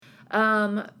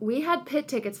We had pit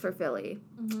tickets for Philly.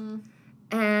 Mm-hmm.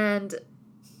 And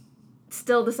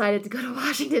still decided to go to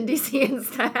Washington, D.C.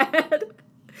 instead.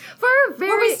 But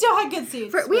we still had good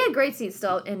seats. We had great seats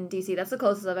still in D.C. That's the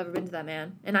closest I've ever been to that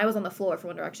man. And I was on the floor for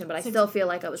One Direction, but I still feel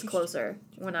like I was closer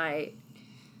when I...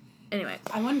 Anyway.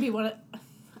 I wouldn't be one of...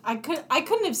 I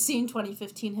couldn't have seen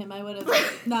 2015 him. I would have...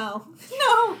 No.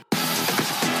 No!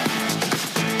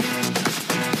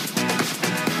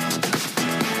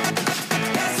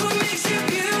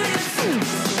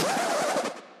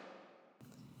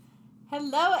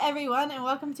 Hello, everyone, and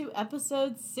welcome to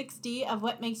episode 60 of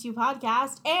What Makes You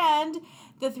Podcast and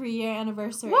the 3-year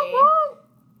anniversary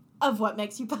of What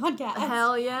Makes You Podcast.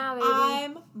 Hell yeah, baby.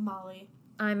 I'm Molly.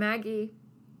 I'm Maggie.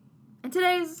 And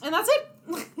that's it.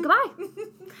 Goodbye.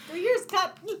 3 years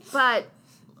cut. But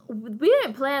we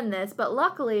didn't plan this, but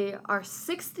luckily our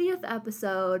 60th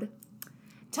episode...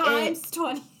 Times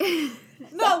 20.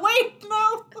 No, wait,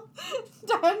 no.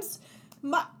 Times...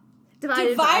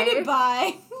 Divided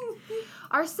by.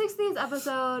 Our 60th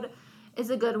episode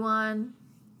is a good one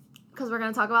because we're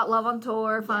going to talk about Love on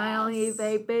Tour finally,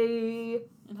 baby.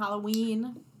 And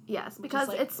Halloween. Yes, because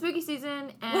it's spooky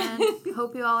season and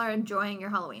hope you all are enjoying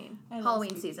your Halloween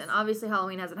season. Obviously,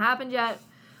 Halloween hasn't happened yet.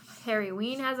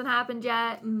 Harryween hasn't happened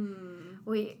yet.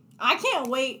 I can't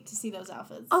wait to see those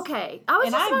outfits. Okay, I was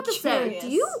just about to say, do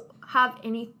you have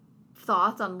any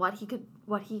thoughts on what he could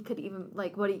even,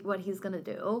 like, what he's going to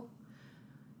do?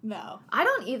 No. I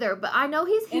don't either, but I know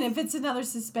he's and if it's another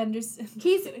suspenders...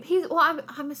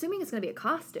 I'm assuming it's going to be a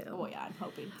costume. Oh, yeah, I'm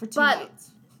hoping. For 2 nights.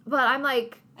 But I'm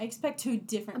like... I expect 2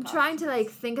 different I'm costumes. trying to,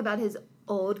 like, think about his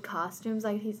old costumes.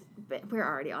 Like, we're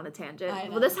already on a tangent. I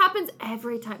know. Well, this happens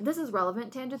every time. This is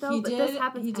relevant tangent, though, this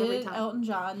happens every time. He did Elton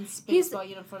John's baseball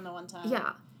uniform the one time.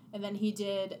 Yeah. And then he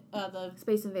did the...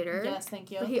 Space Invader. Yes, thank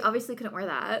you. But he obviously couldn't wear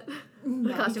that.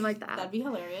 A costume like that. That'd be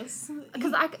hilarious.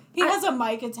 Because he has a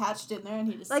mic attached in there and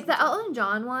he just... Like, the Elton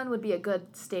John one would be a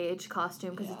good stage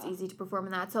costume because it's easy to perform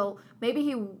in that. So, maybe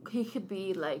he could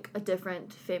be, like, a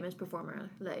different famous performer.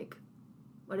 Like,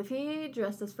 what if he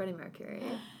dressed as Freddie Mercury?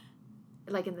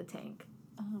 Like, in the Tank.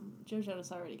 Joe Jonas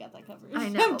already got that covered. I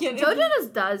know. Joe Jonas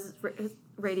does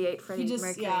radiate Freddie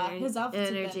Mercury his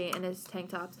energy in his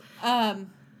tank tops.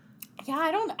 Yeah,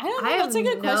 I don't know. That's a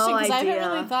good question because I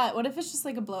haven't really thought. What if it's just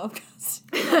like a blow-up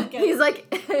costume? He's like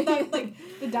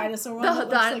the dinosaur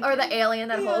one, or the alien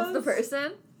that holds the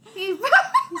person. He's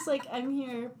like, I'm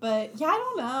here, but yeah, I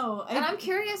don't know. And I'm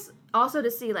curious also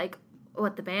to see like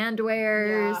what the band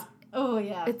wears. Yeah. Oh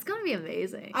yeah, it's gonna be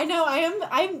amazing. I know.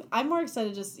 I'm more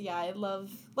excited. I love.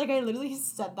 Like I literally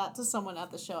said that to someone at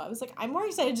the show. I was like, I'm more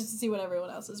excited just to see what everyone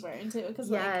else is wearing too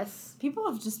because like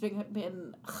people have just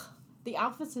been. The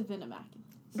outfits have been immaculate.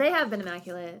 They have been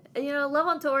immaculate. You know, Love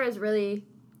on Tour is really...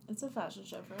 It's a fashion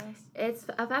show for us. It's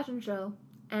a fashion show.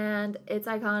 And it's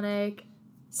iconic.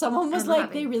 Someone was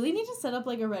like, they really need to set up,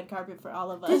 like, a red carpet for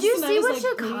all of us. Did you see what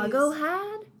Chicago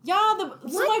had? Yeah,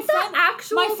 my friend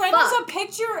has a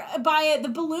picture by it, the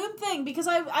balloon thing, because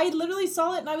I literally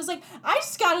saw it, and I was like, I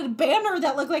just got a banner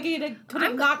that looked like it could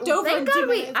have knocked over in 2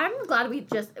 minutes. I'm glad we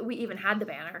even had the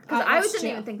banner, because I didn't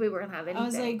even think we were going to have anything. I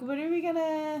was like, what are we going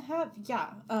to have? Yeah,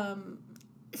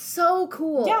 so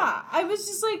cool. Yeah, I was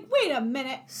just like, wait a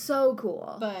minute. So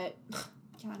cool. But,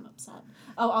 yeah, I'm upset.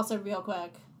 Oh, also, real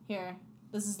quick, here.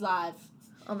 This is live.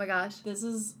 Oh my gosh. This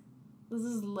is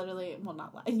literally, well,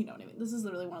 not live, you know what I mean. This is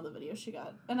literally one of the videos she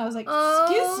got. And I was like,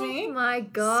 excuse me. Oh my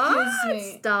god. Excuse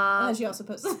me. Stop. And then she also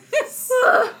posted this.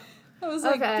 I was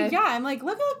like, yeah, I'm like,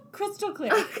 look how crystal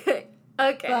clear. Okay.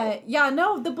 But, yeah,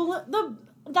 no,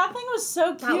 that thing was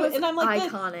so cute. And I'm like,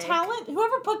 iconic. The talent,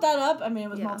 whoever put that up, I mean, it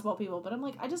was multiple people, but I'm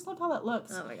like, I just love how that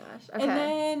looks. Oh my gosh. Okay.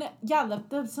 And then, yeah,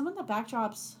 some of the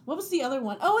backdrops, what was the other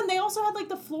one? Oh, and they also had, like,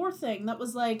 the floor thing that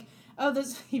was like,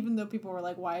 even though people were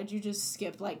like, why did you just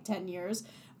skip, like, 10 years?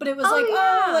 But it was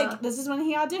like, this is when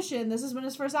he auditioned, this is when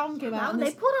his first album came out. They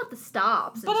pulled out the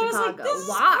stops in Chicago. I was like, this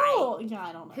why? Is cool. Yeah,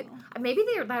 I don't know. Maybe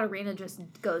that arena just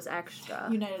goes extra.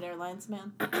 United Airlines,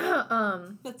 man.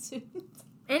 That's it.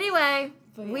 Anyway,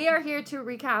 we are here to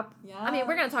recap. Yeah. I mean,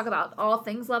 we're going to talk about all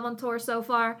things Love on Tour so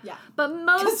far. Yeah. But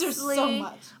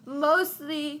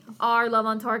mostly our Love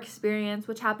on Tour experience,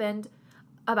 which happened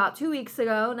about 2 weeks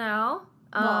ago now.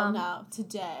 Well, no,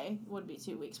 today would be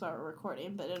 2 weeks while we're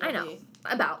recording, but it'll be...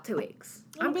 about 2 weeks.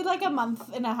 It'll be like a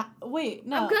month and a half. Wait,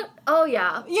 no. Oh,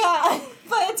 yeah. Yeah,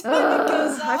 but it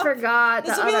goes up. I forgot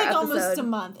this will be like almost a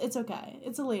month. It's okay.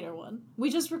 It's a later one.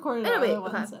 We just recorded another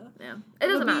one, so... Yeah. It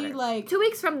doesn't matter. Like 2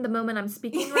 weeks from the moment I'm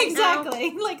speaking right now.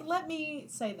 Exactly. Like, let me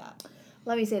say that.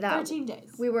 Let me say that. 13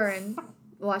 days. We were in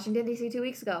Washington D.C. 2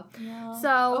 weeks ago. Yeah.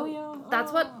 So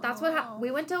that's what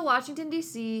we went to Washington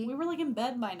D.C. We were like in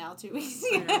bed by now 2 weeks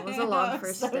I ago. know, it was a long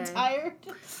first so day. Tired.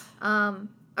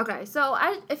 Okay, so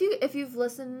if you've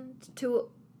listened to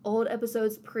old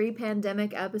episodes,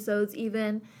 pre-pandemic episodes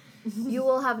even, you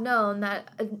will have known that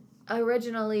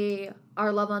originally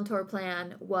our Love on Tour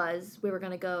plan was we were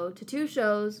going to go to 2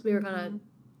 shows. We were going to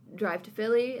drive to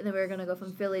Philly, and then we were going to go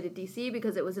from Philly to DC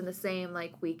because it was in the same,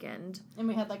 like, weekend. And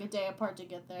we had, like, a day apart to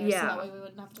get there, Yeah. so that way we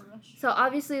wouldn't have to rush. So,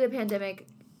 obviously, the pandemic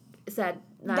said,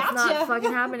 that's Gotcha. not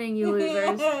fucking happening, you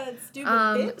losers. Stupid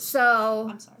bitch. So,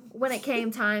 I'm sorry. when it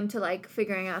came time to, like,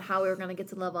 figuring out how we were going to get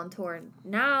to Love on Tour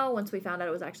now, once we found out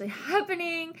it was actually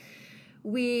happening,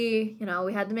 we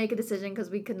had to make a decision because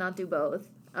we could not do both.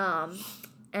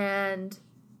 And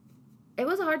it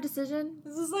was a hard decision.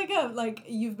 This is like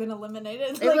you've been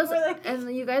eliminated. It was,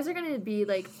 and you guys are going to be,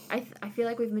 like, I feel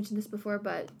like we've mentioned this before,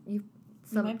 but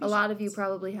a lot of you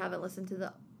probably haven't listened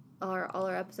to all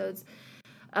our episodes.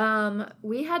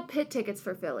 We had pit tickets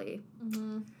for Philly.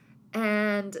 Mm-hmm.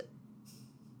 And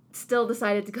still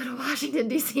decided to go to Washington,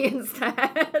 D.C.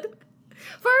 instead.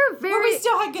 But we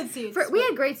still had good seats. We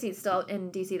had great seats still in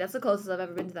D.C. That's the closest I've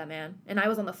ever been to that, man. And I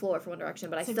was on the floor for One Direction,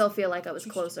 but I still feel like I was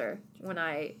closer when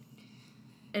I...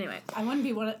 Anyway. I wouldn't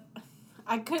be one of...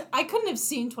 I couldn't have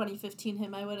seen 2015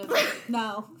 him. I would have...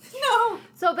 No.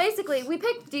 So basically, we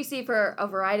picked D.C. for a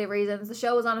variety of reasons. The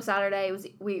show was on a Saturday. It was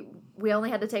we only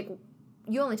had to take...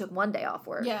 You only took one day off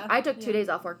work. Yeah. I took 2 days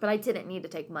off work, but I didn't need to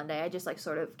take Monday. I just, like,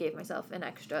 sort of gave myself an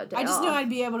extra day I just off. knew I'd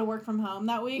be able to work from home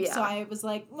that week, Yeah. so I was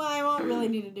like, well, I won't really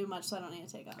need to do much, so I don't need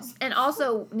to take off. And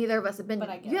also, neither of us had been... But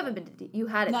I get you haven't been to... You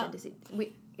hadn't been to see...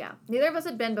 Neither of us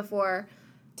had been before...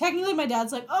 Technically, my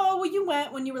dad's like, oh, well, you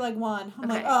went when you were, like, 1. I'm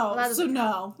like, oh, so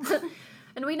no.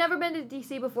 And we never been to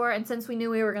D.C. before, and since we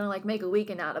knew we were going to, like, make a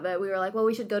weekend out of it, we were like, well,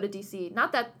 we should go to D.C.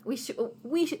 Not that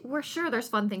we're sure there's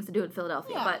fun things to do in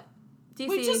Philadelphia, but D.C.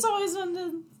 We just always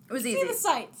wanted to see the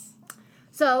sights.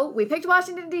 So, we picked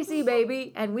Washington, D.C.,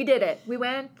 baby, and we did it. We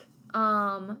went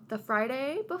the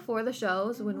Friday before the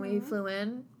shows when we flew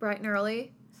in bright and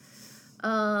early.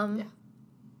 And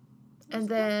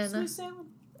then... Smooth sailing.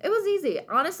 It was easy.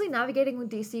 Honestly, navigating with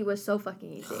DC was so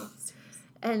fucking easy.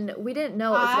 And we didn't know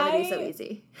it was going to be so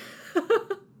easy.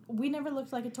 We never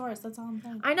looked like a tourist. That's all I'm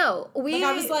saying. I know.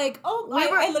 I was like,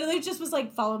 I literally just was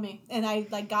like, follow me. And I,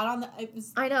 like, got on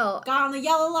the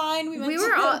yellow line.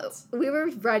 We were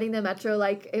riding the metro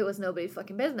like it was nobody's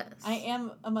fucking business. I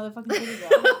am a motherfucking city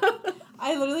girl.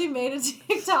 I literally made a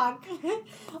TikTok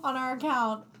on our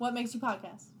account, What Makes You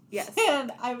Podcast. Yes.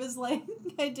 And I was like,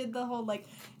 I did the whole, like,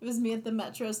 it was me at the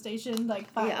metro station, like,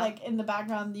 like, in the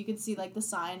background, you could see, like, the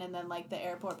sign and then, like, the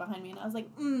airport behind me. And I was like,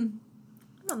 I'm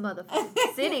a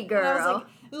motherfucking city girl. And I was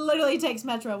like, literally takes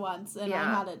metro once, and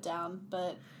I had it down,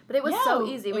 but it was so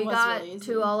easy. We got really easy.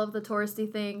 to all of the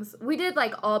touristy things. We did,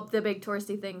 like, all the big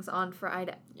touristy things on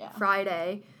Friday. Yeah.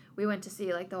 Friday. We went to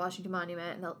see, like, the Washington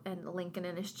Monument and Lincoln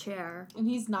in his chair. And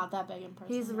he's not that big in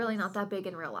person. He's really not that big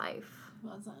in real life.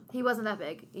 He wasn't that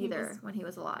big either when he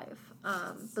was alive.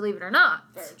 Believe it or not.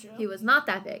 Very true. He was not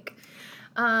that big.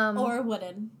 Or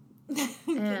wooden.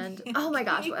 And, oh my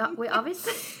gosh, we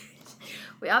obviously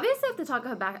have to talk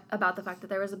about the fact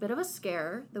that there was a bit of a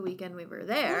scare the weekend we were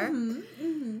there.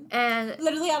 And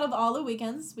literally out of all the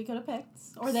weekends we could have picked,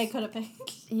 or they could have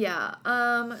picked. Yeah.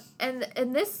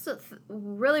 And this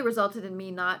really resulted in me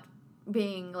not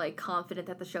being, like, confident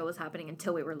that the show was happening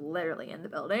until we were literally in the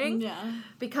building. Yeah.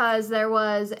 Because there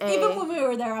was even when we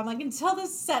were there, I'm like, until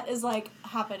this set is, like,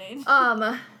 happening.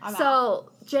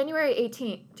 So, January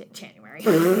 18th... January.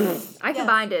 I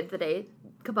combined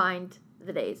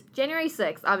the days. January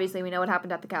 6th, obviously, we know what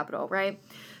happened at the Capitol, right?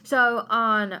 So,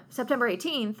 on September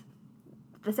 18th,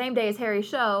 the same day as Harry's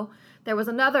show, there was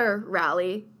another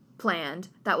rally planned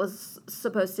that was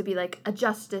supposed to be, like, a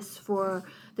justice for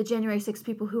the January 6th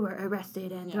people who were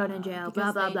arrested and thrown in jail,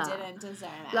 blah, blah, blah. Didn't deserve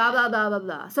it. Blah, blah, blah, blah,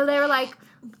 blah. So they were like,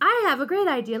 I have a great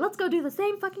idea. Let's go do the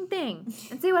same fucking thing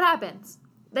and see what happens.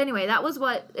 Anyway,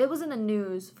 it was in the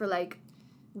news for, like,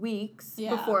 weeks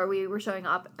before we were showing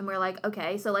up, and we're like,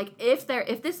 okay, so, like, if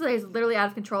this is literally out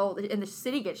of control and the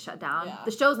city gets shut down,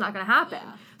 the show's not gonna happen.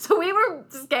 Yeah. So we were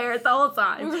scared the whole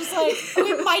time. We were just like,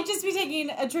 we might just be taking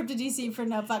a trip to DC for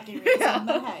no fucking reason,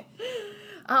 but hey.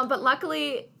 But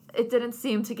luckily, it didn't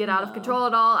seem to get out of control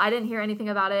at all. I didn't hear anything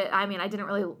about it. I mean,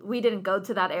 we didn't go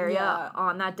to that area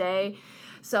on that day.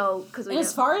 So, because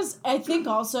as far as, I think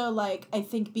also, like,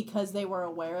 because they were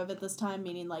aware of it this time,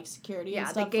 meaning, like, security and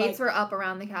stuff. Yeah, the gates were up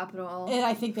around the Capitol. And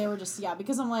I think they were just,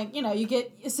 because I'm like, you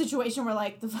get a situation where,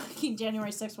 like, the fucking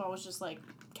January 6th one was just, like,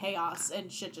 chaos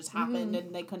and shit just happened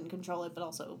and they couldn't control it, but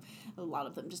also a lot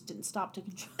of them just didn't stop to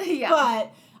control it. Yeah.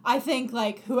 But I think,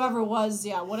 like, whoever was,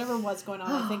 whatever was going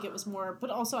on, I think it was more, but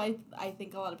also I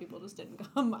think a lot of people just didn't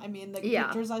come. I mean, the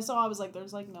pictures I saw, I was like,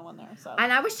 there's, like, no one there, so.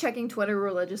 And I was checking Twitter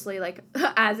religiously, like,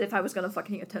 as if I was gonna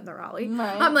fucking attend the rally.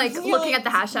 Right. I'm, like, looking at the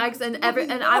hashtags, and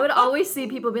I would always see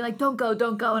people be like, don't go,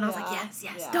 and I was like,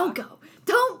 yes, don't go.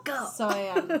 So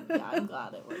I'm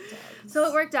glad it worked out. So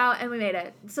it worked out, and we made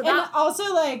it. So and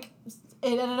also, like,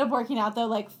 it ended up working out, though,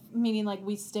 like, meaning, like,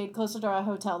 we stayed closer to our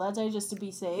hotel that day just to be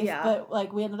safe. Yeah. But,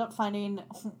 like, we ended up finding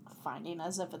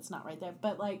as if it's not right there,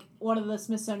 but, like, one of the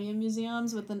Smithsonian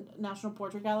museums with the National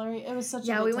Portrait Gallery. It was such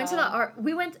a good we went to the time. art.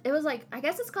 It was, like, I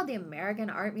guess it's called the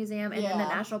American Art Museum, and then the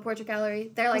National Portrait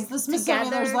Gallery. They're, like, the Smithsonian,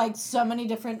 together. There's, like, so many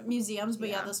different museums, but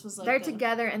this was, like, they're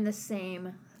together in the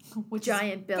same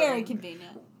giant building. Very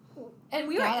convenient. And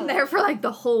we were in there for, like,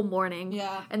 the whole morning.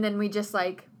 Yeah. And then we just,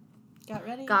 like...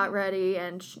 Got ready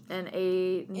and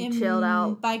ate and chilled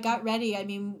out. By got ready, I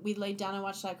mean we laid down and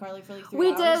watched iCarly for like 3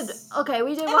 we hours.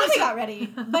 We did and watch. We got ready,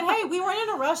 but hey, we weren't in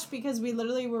a rush because we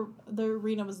literally were. The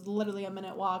arena was literally a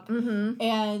minute walk,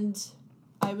 and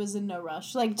I was in no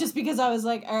rush. Like just because I was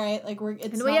like, all right, like we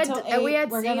had seen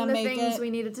the things we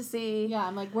needed to see. Yeah,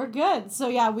 I'm like, we're good. So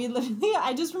yeah, we literally.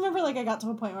 I just remember like I got to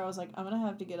a point where I was like, I'm gonna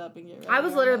have to get up and get ready. I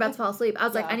was literally about to fall asleep. I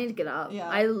was like, I need to get up. Yeah.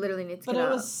 I literally need to get up.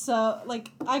 But it was so like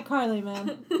iCarly,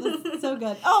 man. It's so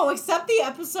good. Oh, except the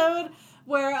episode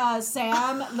where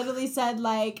Sam literally said,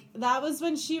 like, that was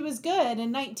when she was good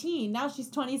and 19. Now she's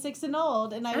 26 and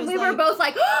old. And we were both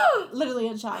like, literally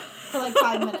in shock for like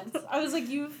 5 minutes. I was like,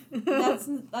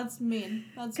 that's mean.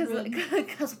 That's rude.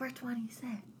 Because we're 26.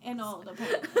 And old,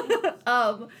 apparently.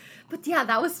 But yeah,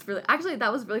 that was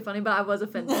really funny, but I was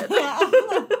offended. Yeah.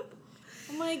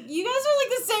 I'm like, you guys are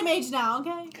like the same age now,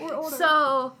 okay? We're older.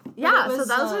 So, so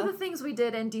those are the things we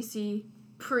did in DC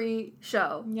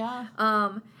pre-show. Yeah.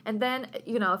 And then,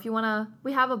 if you want to,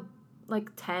 we have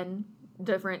 10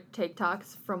 different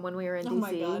TikToks from when we were in DC.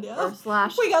 My God, yeah. Or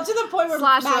slash. We got to the point where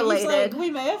Maggie's related. Like,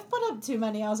 we may have put up too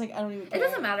many. I was like, I don't even care. It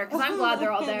doesn't matter, because I'm glad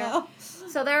they're all there.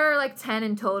 So there are 10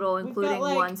 in total, including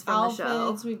got, ones from outfits, the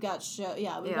show. We've got show,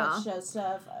 got show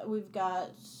stuff. We've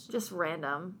got just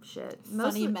random shit.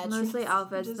 Mostly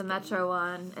outfits, the Metro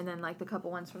one, and then the couple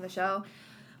ones from the show.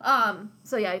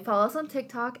 So yeah, follow us on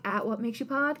TikTok at What Makes You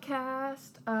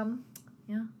Podcast.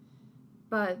 Yeah.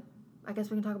 But I guess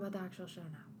we can talk about the actual show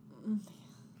now.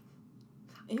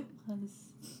 It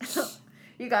was.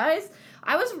 You guys,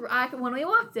 when we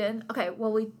walked in, okay,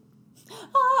 well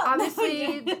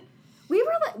obviously we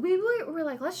were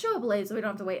like, let's show up late so we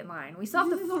don't have to wait in line. We still have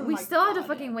to had to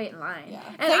fucking wait in line. Yeah.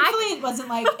 And thankfully it wasn't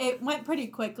like it went pretty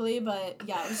quickly, but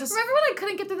yeah, it was just. Remember when I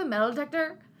couldn't get through the metal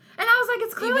detector? And I was like,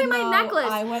 it's clearly my necklace.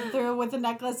 I went through with the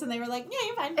necklace and they were like, yeah,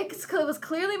 you're fine. It was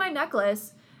clearly my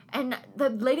necklaess. And the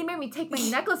lady made me take my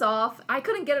necklace off. I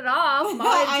couldn't get it off. Mom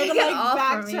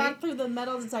I had to backtrack through the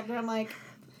metal detector. I'm like.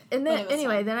 And then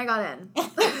then I got in.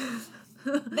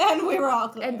 Then we were all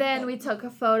clear. And then we took a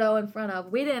photo in front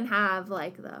of. We didn't have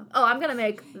I'm gonna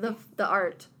make the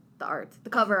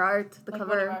cover art, one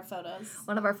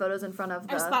of our photos in front of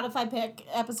our Spotify pick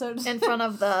episode in front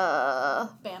of the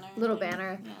banner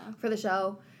banner for the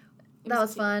show. That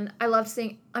was fun. I love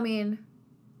seeing. I mean,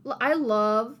 I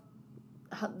love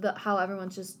how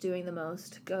everyone's just doing the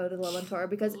most to go to the Love on Tour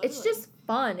because it's just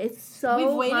fun. It's so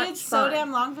we've waited much so fun.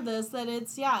 damn long for this that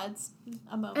it's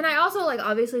a moment. And I also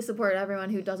obviously support everyone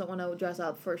who doesn't want to dress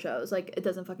up for shows. It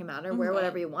doesn't fucking matter. Wear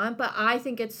whatever you want. But I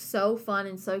think it's so fun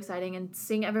and so exciting, and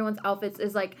seeing everyone's outfits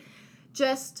is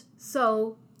just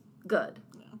so good.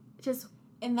 Yeah.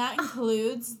 And that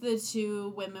includes the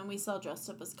 2 women we saw dressed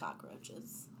up as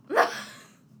cockroaches.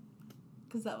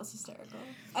 Because that was hysterical.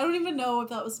 I don't even know if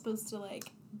that was supposed to,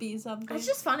 be something. It's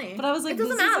just funny. But I was like, it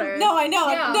doesn't matter. No, I know.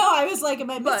 Yeah. No, I was like, am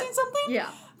I missing something? Yeah.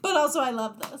 But also, I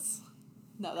love this.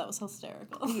 No, that was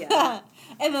hysterical. Yeah.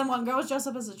 And then one girl was dressed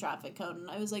up as a traffic cone,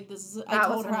 and I was like, I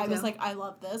told her, I was like, I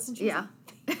love this. And she was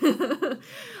like,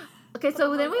 okay,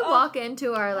 so then we walk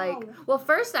into our, well,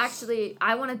 first, actually,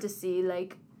 I wanted to see,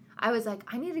 I was like,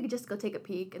 I need to just go take a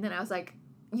peek. And then I was like,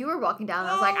 you were walking down, and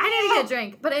I was like, I need to get a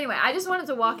drink. But anyway, I just wanted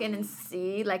to walk in and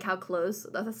see, how close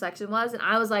the section was. And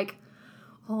I was like,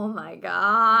 oh, my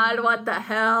God, what the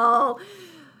hell?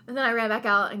 And then I ran back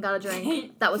out and got a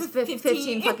drink. That was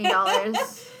 $15 fucking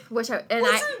dollars. The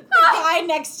guy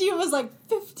next to you was like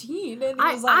 15. And he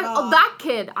was that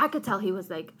kid, I could tell he was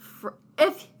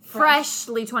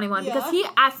freshly 21 because he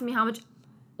asked me how much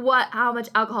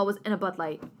alcohol was in a Bud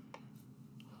Light.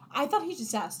 I thought he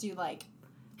just asked you,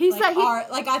 He said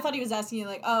I thought he was asking you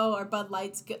like, oh, are Bud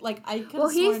Lights good? Like I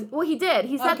could. He did.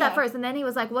 He said that first, and then he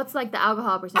was like, "What's like the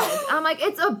alcohol percentage?" I'm like,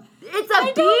 "It's a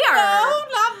I beer." Don't know,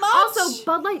 not much. Also,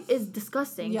 Bud Light is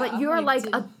disgusting, but you're like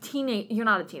a teenage. You're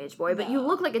not a teenage boy, but you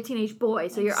look like a teenage boy,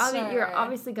 so you're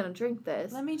obviously gonna drink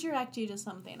this. Let me direct you to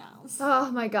something else.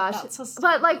 Oh my gosh!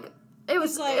 But like. He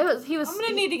was. I'm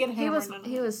gonna need to get hammered.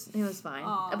 He was fine,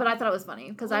 but I thought it was funny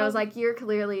because I was like, you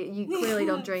clearly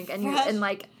don't drink, and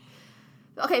like,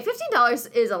 okay,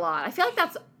 $15 is a lot. I feel like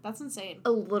that's insane.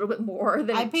 A little bit more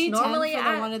than I paid normally. 10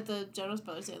 for the one at the Jonas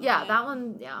Brothers. Yeah, that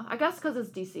one. Yeah, I guess because it's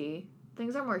DC.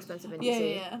 Things are more expensive in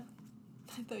DC. Yeah.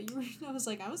 I thought you were. I was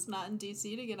like, I was not in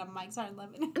DC to get a Mike's Hard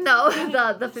Lemon. No,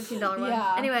 the $15 one.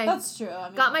 Yeah. Anyway, that's true. I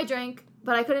mean, got my drink,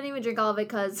 but I couldn't even drink all of it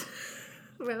because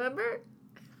remember.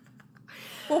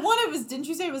 Well, didn't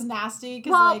you say it was nasty?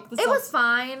 Well, it was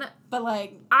fine. But,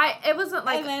 like... it wasn't,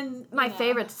 like, my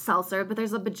favorite seltzer, but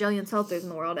there's a bajillion seltzers in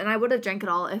the world, and I would have drank it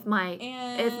all if my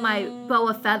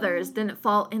boa feathers didn't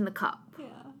fall in the cup. Yeah.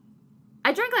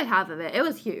 I drank, like, half of it. It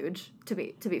was huge, to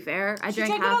be fair. I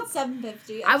drank about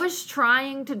 $7.50. I was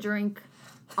trying to drink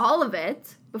all of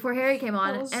it before Harry came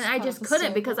on, and I just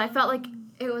couldn't because I felt like...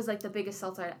 It was, like, the biggest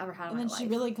seltzer I'd ever had in my life. And then she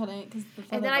really couldn't.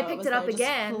 And then I picked it up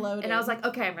again, and I was like,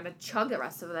 okay, I'm going to chug the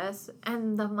rest of this.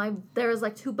 And there was,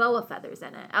 like, 2 boa feathers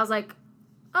in it. I was like,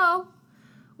 oh,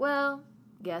 well,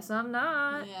 guess I'm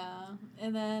not. Yeah.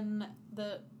 And then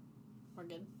we're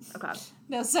good. Okay.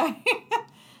 No, sorry.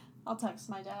 I'll text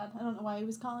my dad. I don't know why he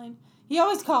was calling. He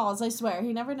always calls, I swear.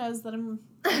 He never knows that I'm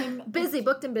busy,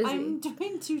 booked and busy. I'm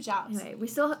doing 2 jobs. Anyway, we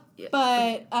still... Yeah.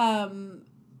 But,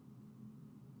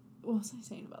 what was I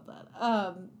saying about that?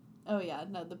 Oh yeah,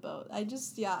 no, the boat. I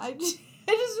just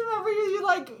remember you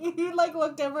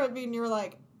looked over at me and you were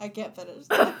like, I can't finish.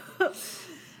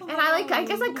 And I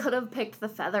guess I could have picked the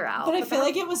feather out. But I feel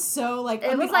like it was so, like,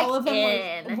 I mean, all of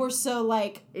them were so,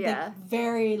 like,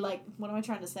 very, like, what am I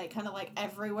trying to say? Kind of, like,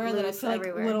 everywhere. Loose, that I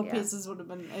feel like little pieces would have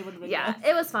been, yeah, good.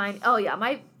 It was fine. Oh,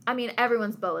 yeah,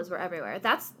 everyone's boas were everywhere.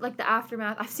 That's, like, the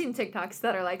aftermath. I've seen TikToks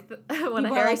that are, like, when a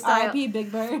Harry Styles... R.I.P.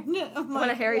 Big Bird. When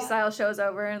a Harry Styles shows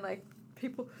over and, like,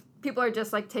 people are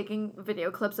just, like, taking video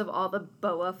clips of all the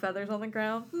boa feathers on the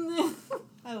ground.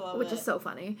 I love it. Which is so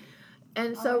funny.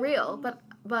 And so real, but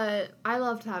I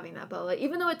loved having that boa,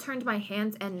 even though it turned my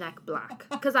hands and neck black.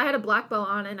 Because I had a black bow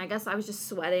on, and I guess I was just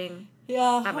sweating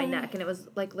at my neck, and it was,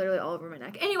 like, literally all over my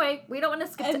neck. Anyway, we don't want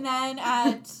to skip And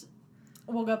then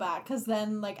we'll go back, because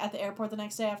then, like, at the airport the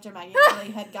next day after Maggie and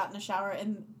Lily had gotten a shower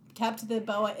and kept the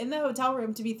boa in the hotel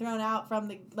room to be thrown out from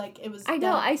the, like, it was... I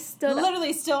know, I stood up.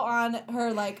 Literally still on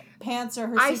her, like, pants or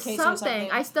her suitcase or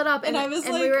something. I stood up, and I was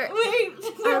like, we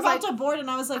were about to board, and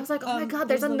I was like, oh my god,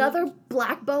 there's another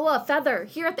black boa feather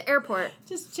here at the airport.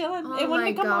 Just chilling. Oh it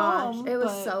my gosh. Home, it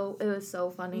was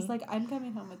so funny. It was like, I'm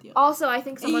coming home with you. Also, I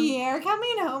think someone... You're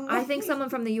coming home with I think someone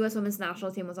from the U.S. Women's National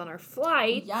Team was on our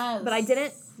flight. Yes. But I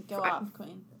didn't... Go off,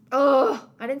 Queen. Oh,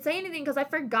 I didn't say anything because I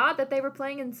forgot that they were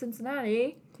playing in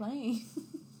Cincinnati. Playing?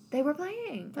 They were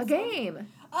playing a game.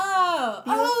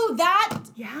 Oh, that.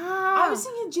 Yeah. I was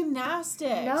thinking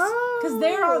gymnastics. No. Because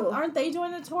aren't they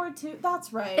doing a tour too?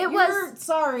 That's right.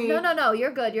 Sorry. No.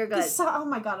 You're good. Oh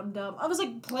my god, I'm dumb. I was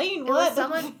like, playing what? It was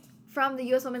someone from the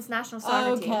U.S. Women's National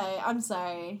Soccer Team. Okay, I'm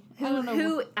sorry. I don't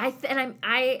know. I'm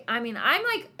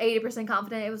like 80%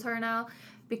 confident it was her now,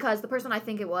 because the person I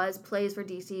think it was plays for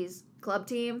DC's club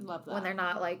team. Love that. When they're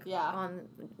not like on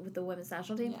with the women's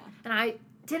national team. Yeah. And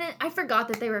I forgot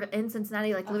that they were in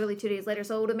Cincinnati like literally 2 days later,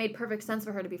 so it would have made perfect sense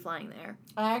for her to be flying there.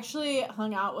 I actually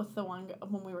hung out with the one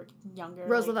when we were younger.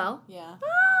 Rose Lavelle? Yeah.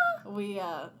 We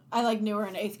I like knew her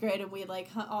in 8th grade, and we like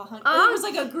all hung. There was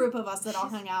like a group of us that all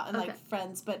hung out and like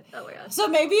friends, but oh my gosh. So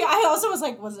maybe I also was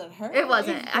like, was it her? It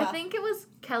wasn't. Yeah. I think it was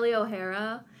Kelly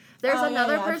O'Hara. There's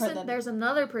another person. There's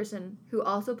another person who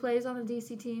also plays on the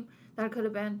DC team that it could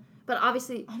have been. But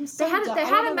obviously, they had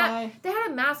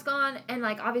a mask on, and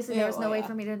like obviously there was no way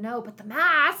for me to know. But the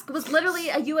mask was literally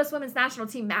a U.S. Women's National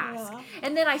Team mask. Yeah.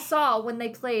 And then I saw when they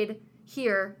played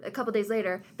here a couple days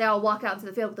later, they all walk out into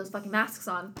the field with those fucking masks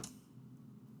on.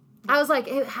 I was like,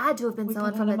 it had to have been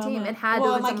someone from the team. It had to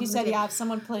have been like you said, if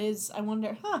someone plays, I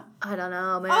wonder, I don't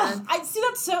know, man. I see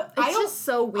that's so... It's just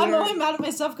so weird. I'm only mad at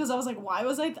myself because I was like, why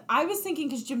was I... I was thinking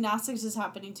because gymnastics is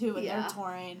happening too, and they're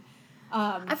touring.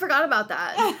 I forgot about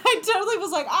that. I totally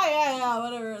was like, yeah,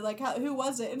 whatever. Like, who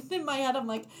was it? And in my head, I'm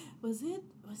like, was it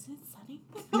Sunny?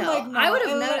 No, like, no, I would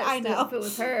have noticed if it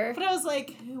was her. But I was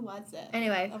like, who was it?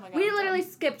 Anyway, oh my God, we literally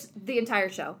skipped the entire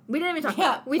show. We didn't even talk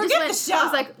about it. We just went. The show. I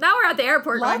was like, now we're at the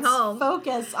airport going home.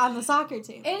 Focus on the soccer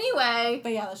team. Anyway.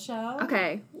 But yeah, the show.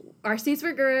 Okay. Our seats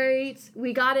were great.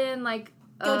 We got in, like,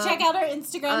 Go check out our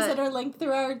Instagrams that are linked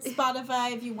through our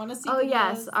Spotify if you want to see videos.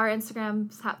 Yes, our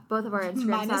Instagrams, both of our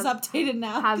Instagrams Mine is updated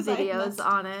now. have videos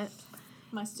on it.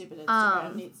 My stupid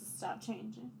Instagram needs to stop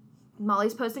changing.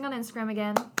 Molly's posting on Instagram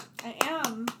again. I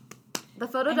am. The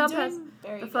photo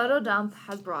dump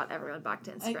has brought everyone back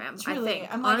to Instagram. I think.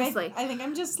 Honestly, I think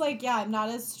I'm just like, I'm not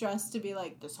as stressed to be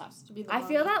like, this has to be the I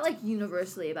feel that like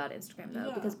universally about Instagram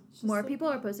though, because more people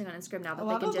are posting on Instagram now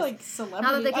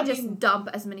that they can just dump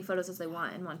as many photos as they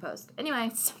want in one post. Anyway,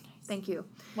 so nice. Thank you.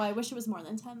 Well, I wish it was more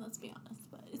than 10. Let's be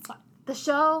honest, but it's fine. The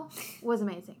show was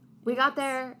amazing. We got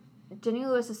there. Jenny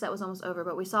Lewis's set was almost over,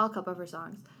 but we saw a couple of her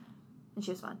songs, and she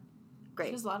was fun. Great.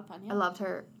 She was a lot of fun, yeah. I loved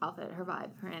her outfit, her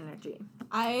vibe, her energy.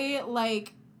 I,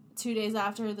 2 days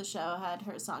after the show, had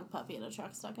her song Puppy in a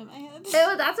Truck stuck in my head.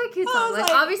 Ew, that's a cute song.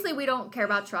 Obviously we don't care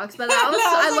about trucks, but that was,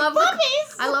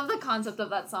 I love the concept of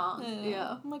that song.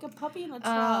 Yeah. I'm like, a puppy in a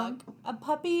truck. A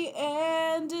puppy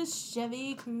and a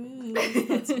Chevy Cruze.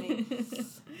 That's me.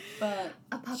 But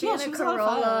a puppy and a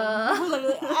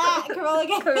Corolla. Corolla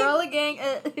gang. Corolla gang.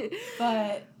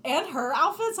 And her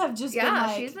outfits have just been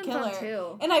she's been killer. Fun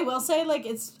too. And I will say,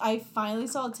 I finally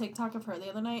saw a TikTok of her the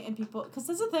other night, and people, because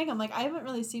that's the thing, I'm like, I haven't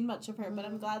really seen much of her, but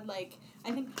I'm glad,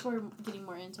 I think we're getting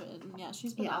more into it, and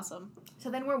she's been awesome.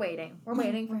 So then we're waiting. We're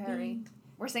waiting for Harry.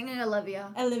 We're singing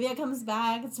Olivia. Olivia comes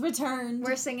back. It's returned.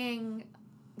 We're singing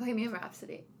Bohemian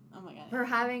Rhapsody. Oh my god. We're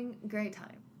having a great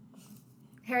time.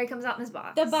 Harry comes out in his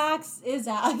box. The box is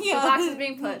out. Yeah. The box is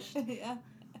being pushed. Yeah.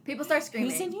 People start screaming.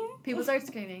 Who's in here? People start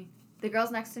screaming. The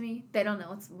girls next to me, they don't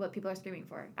know what people are screaming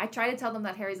for. I try to tell them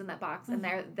that Harry's in that box, and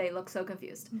they look so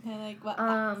confused. Okay, like, what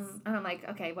box? And I'm like,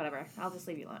 okay, whatever. I'll just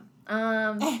leave you alone.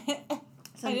 I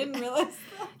didn't realize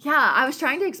that. Yeah, I was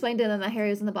trying to explain to them that Harry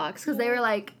was in the box, because they were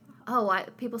like, oh, why?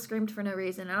 People screamed for no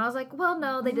reason. And I was like, well,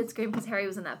 no, they did scream because Harry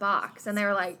was in that box. And they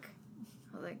were like,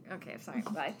 okay, sorry,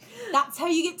 bye. That's how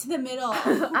you get to the middle.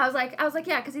 I was like,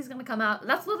 yeah, because he's gonna come out.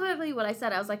 That's literally what I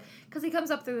said. I was like, because he comes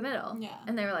up through the middle. Yeah.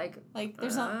 And they were like,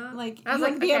 there's not I you was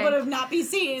wouldn't be able to not be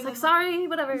seen. It's like, sorry,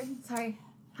 whatever. Sorry.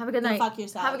 Have a good night. Fuck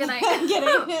yourself. Have a good night. I'm kidding.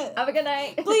 Have a good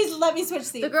night. Please let me switch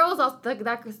seats. That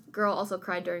girl also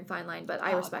cried during Fine Line, but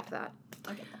I respect that.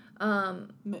 Okay.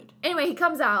 Mood. Anyway, he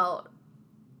comes out.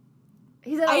 I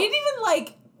didn't even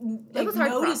it was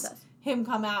hard to process. Him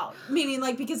come out, meaning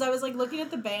because I was looking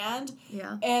at the band,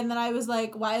 and then I was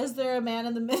like, why is there a man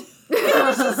in the middle? I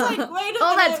was just like, wait a minute.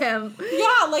 Oh, that's him.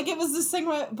 Yeah, it was this thing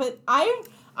where, but I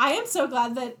am so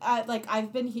glad that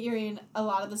I've been hearing a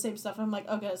lot of the same stuff. And I'm like,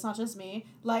 okay, it's not just me.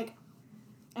 I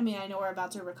mean, I know we're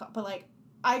about to recall, but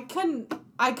I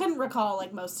couldn't recall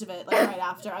most of it right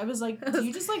after. I was like, do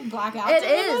you just black out? It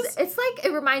is. It's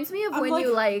it reminds me of when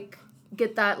you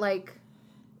get that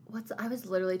I was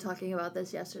literally talking about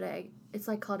this yesterday. It's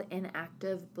called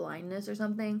inactive blindness or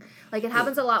something. It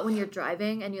happens a lot when you're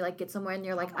driving and you get somewhere and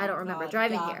you're like, I don't remember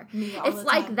driving here. It's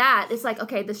that. It's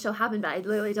okay, this show happened, but I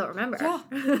literally don't remember. Yeah.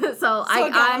 so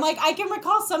I'm I can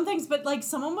recall some things, but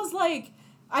someone was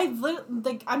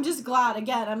I'm just glad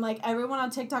again. I'm everyone on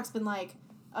TikTok's been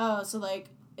oh, so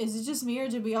is it just me or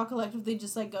did we all collectively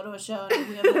just go to a show and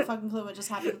we have no fucking clue what just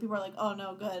happened? People are like, oh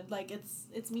no, good.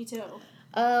 It's me too.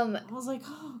 I was like,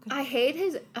 oh, good.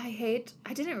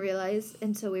 I didn't realize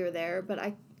until we were there, but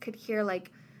I could hear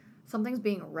something's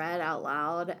being read out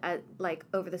loud at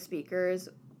over the speakers.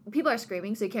 People are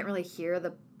screaming, so you can't really hear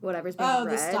whatever's being read. Oh,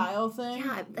 the style thing?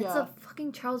 Yeah, it's a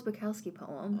fucking Charles Bukowski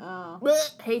poem. Oh.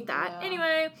 Blech, hate that. Yeah.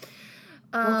 Anyway.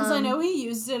 Because I know he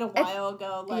used it a while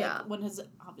ago, when his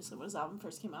album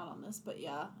first came out on this, but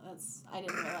yeah, I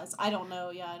didn't realize. I don't know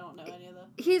any of the...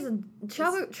 He's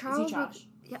Charles... Is he Josh?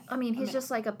 Yeah, I mean, he's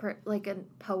just a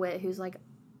poet who's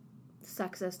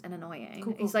sexist and annoying.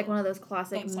 Cool, he's one of those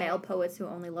classic male poets who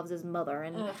only loves his mother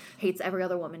and hates every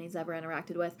other woman he's ever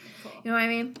interacted with. Cool. You know what I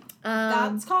mean?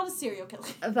 That's called a serial killer.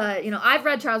 But, I've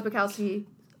read Charles Bukowski.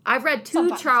 I've read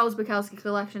two Charles Bukowski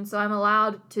collections, so I'm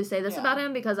allowed to say this about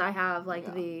him because I have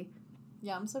the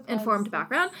I'm surprised. informed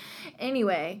background.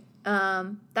 Anyway,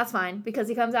 that's fine because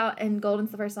he comes out and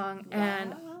Golden's the first song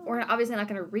and we're obviously not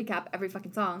going to recap every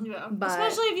fucking song. Yeah. But,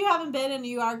 especially if you haven't been and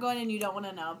you are going and you don't want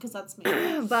to know because that's me.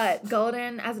 But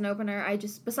Golden as an opener,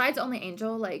 besides Only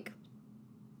Angel,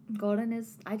 Golden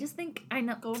is, I just think, I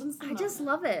know. Golden's the just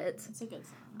love it. It's a good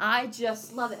song. I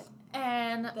just love it.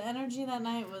 And the energy that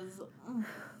night was...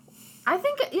 I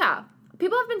think,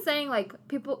 people have been saying,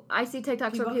 I see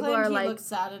TikToks where people are he looked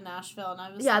sad in Nashville, and I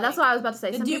was that's what I was about to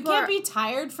say. Some dude can't be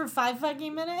tired for 5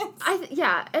 fucking minutes?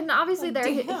 And obviously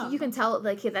you can tell,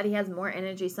 that he has more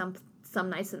energy some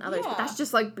nights than others, but that's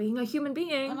just, being a human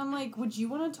being. And I'm like, would you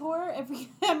want to tour every...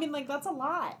 I mean, that's a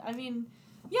lot. I mean,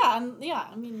 Yeah, and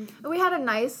I mean, we had a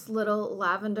nice little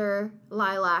lavender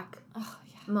lilac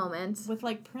moment with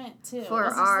like print too. For it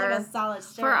was our just like a solid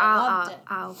shirt. for our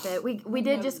outfit. We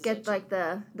did just get stitching. like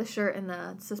the shirt and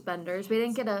the suspenders. We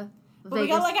didn't get a But we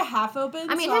got like a half open.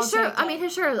 I mean so his I'll shirt. take I mean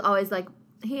his shirt is always like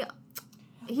he's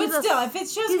but still, if it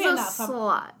shows he's me a enough,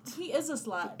 slut. He is a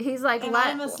slut. He's like, and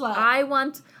I'm a slut.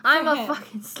 I'm a him.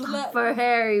 fucking slut for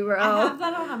Harry, bro. I have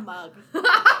that on a mug.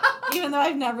 Even though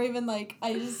I've never even like,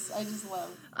 I just love.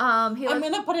 I'm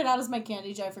gonna put it out as my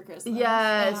candy jar for Christmas.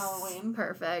 Yes. And Halloween.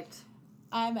 Perfect.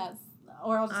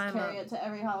 Or I'll just carry it to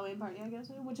every Halloween party, I guess,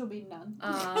 which will be none.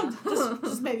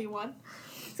 Just maybe one.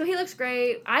 So he looks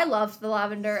great. I loved the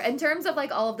lavender. In terms of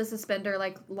like all of the suspender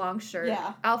like long shirt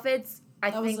outfits,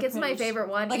 I think it's my favorite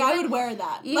one. Like I would wear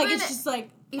that. Like it's just like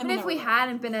even if we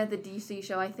hadn't been at the DC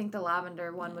show, I think the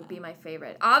lavender one would be my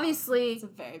favorite. Obviously,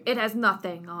 it has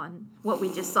nothing on what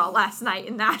we just saw last night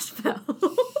in Nashville.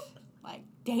 Like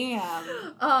damn.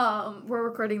 We're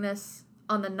recording this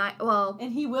on the night. Well,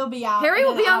 and he will be out. Harry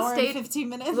will be on stage. 15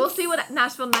 minutes. We'll see what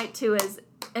Nashville Night 2 is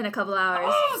in a couple hours.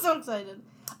 Oh, I'm so excited.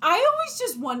 I always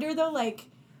just wonder though, like,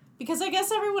 because I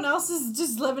guess everyone else is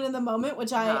just living in the moment,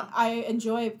 which I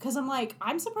enjoy. Because I'm like,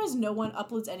 I'm surprised no one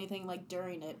uploads anything like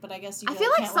during it. But I guess I feel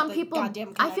like some people.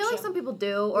 I feel like some people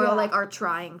do, or like are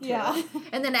trying to. Yeah.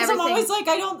 And then everything. I'm always like,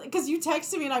 I don't, because you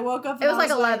texted me and I woke up. And it was like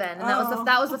 11, and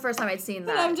that was the first time I'd seen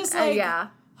that. And I'm just like, yeah.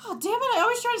 Oh damn it! I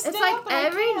always try to stay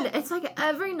up. It's like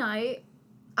every night,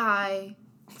 I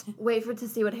wait to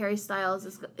see what Harry Styles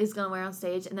is gonna wear on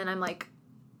stage, and then I'm like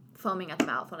foaming at the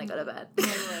mouth when I go to bed.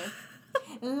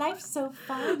 Life's so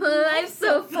fun. Life's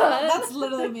so fun. That's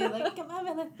literally me. Like, come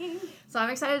on, so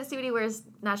I'm excited to see what he wears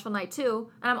Nashville Night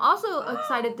 2, and I'm also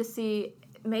excited to see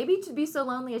maybe To Be So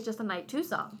Lonely is just a Night 2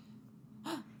 song.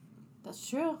 That's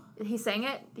true. He sang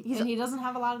it. And he doesn't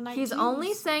have a lot of Night 2s. He's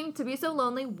only sang To Be So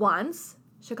Lonely once.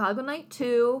 Chicago Night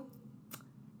 2.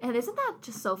 And isn't that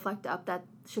just so fucked up that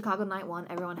Chicago Night 1,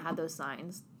 everyone had those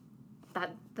signs?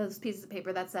 Those pieces of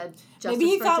paper that said Justice Maybe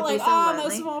he for felt To Be like, So Lonely.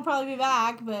 most of them will probably be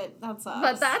back, but that sucks.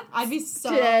 But that's I'd be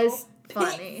so just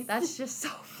funny. That's just so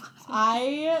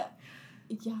funny. Yeah,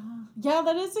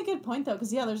 that is a good point though, because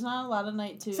there's not a lot of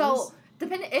Night 2s. So,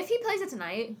 if he plays it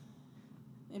tonight,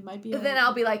 it might be. Then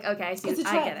I'll be like, okay, I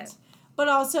get it. But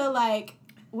also, like,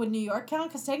 would New York count?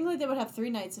 Because technically they would have 3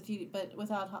 nights but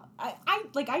without.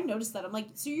 I noticed that. I'm like,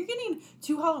 so you're getting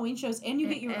 2 Halloween shows and you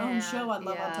get your own show on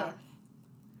Love on Tour.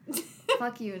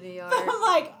 Fuck you, New York. I'm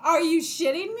like, are you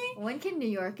shitting me? When can New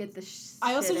York get the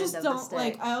I also just don't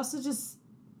like.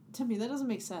 To me, that doesn't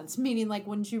make sense. Meaning, like,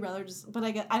 wouldn't you rather just? But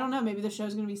I don't know. Maybe the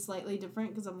show's gonna be slightly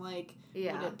different because I'm like, would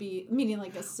it be meaning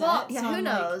like a set? Well, yeah. So who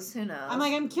knows? I'm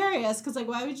like, I'm curious because like,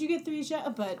 why would you get 3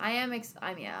 shows? But I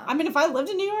mean, if I lived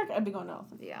in New York, I'd be going to all of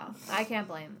them. Yeah, I can't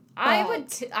blame. I would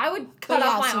cut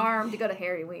off my arm to go to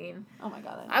Harry Ween. Oh my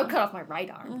god, I would cut off my right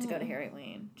arm to go to Harry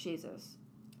Ween. Jesus.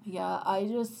 Yeah, I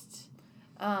just.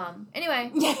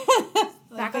 Anyway.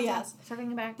 Back on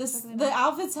circling back. The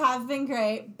outfits have been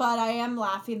great, but I am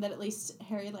laughing that at least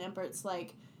Harry Lambert's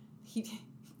like,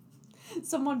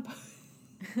 someone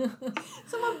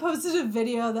posted a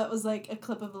video that was like a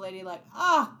clip of a lady like,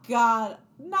 oh god,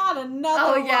 not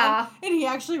another one. And he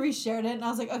actually reshared it, and I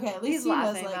was like, okay, at least he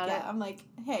knows like it. I'm like,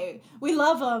 hey, we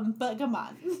love him, but come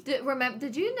on.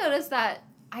 Did you notice that?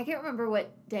 I can't remember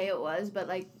what day it was, but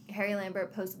like Harry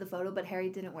Lambert posted the photo, but Harry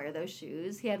didn't wear those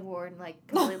shoes. He had worn like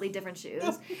completely different shoes.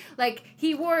 Like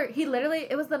he literally,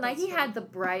 it was the night he had the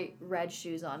bright red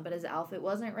shoes on, but his outfit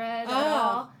wasn't red at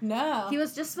all. No. He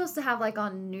was just supposed to have like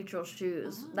on neutral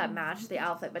shoes that matched the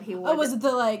outfit, but he wore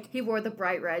he wore the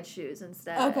bright red shoes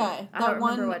instead. Okay. I don't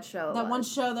remember what show it was. That one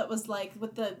show that was like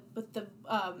with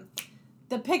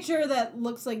the picture that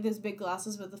looks like this big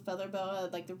glasses with the feather boa,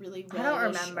 like the really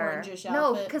reddish, orangish outfit.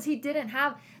 No, because he didn't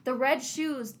have... The red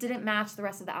shoes didn't match the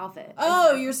rest of the outfit.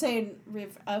 Oh, you're saying...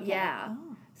 Okay. Yeah.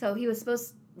 Oh. So he was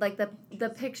supposed... Like, the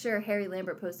picture Harry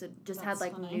Lambert posted had,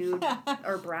 like, funny. Nude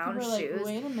or brown shoes. Like,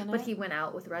 wait a minute. But he went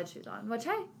out with red shoes on. Which,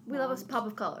 hey, we love a pop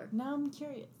of color. Now I'm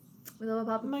curious. We love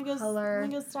a pop of color. I'm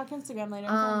going to stalk Instagram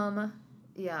later.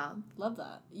 Yeah. Love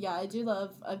that. Yeah, I do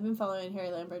love... I've been following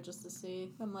Harry Lambert just to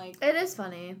see. I'm like... It is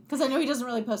funny. Because I know he doesn't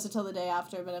really post it till the day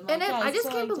after, but I'm like... And I just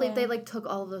can't believe they, like, took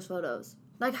all of those photos.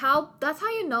 Like, how... That's how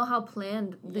you know how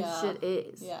planned this shit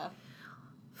is. Yeah.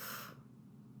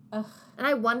 And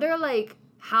I wonder, like,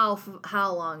 how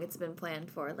long it's been planned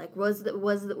for. Like, were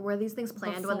these things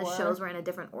planned when the shows were in a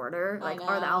different order? Like,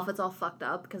 are the outfits all fucked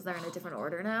up because they're in a different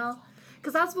order now?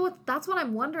 Because that's what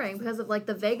I'm wondering, because of, like,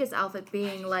 the Vegas outfit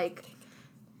being, like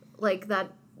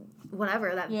that,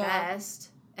 whatever, that vest,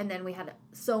 and then we had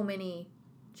so many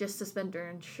just suspender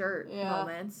and shirt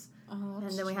moments. Oh, and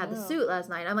that's then we had the true. suit last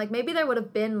night. I'm like, maybe there would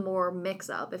have been more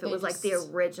mix-up if it They was, like, the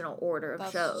just- original order of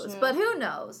That's shows. true. But who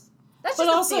knows? That's But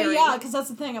just also, a theory. yeah, because that's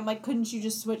the thing. I'm like, couldn't you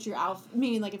just switch your outfit?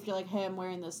 Meaning, like, if you're like, hey, I'm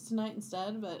wearing this tonight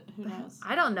instead, but who knows?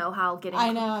 I don't know how getting...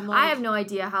 I know, I'm like... I have no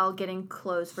idea how getting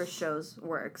clothes for shows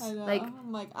works. I know. Like,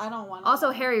 I'm like, I don't want to.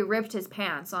 also, Harry ripped his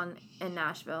pants in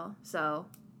Nashville, so...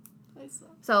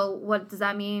 So, what does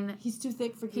that mean? He's too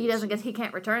thick for Gucci. He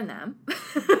can't return them.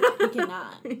 He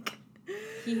cannot.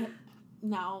 He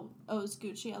now owes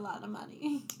Gucci a lot of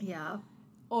money. Yeah.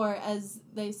 Or, as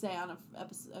they say on an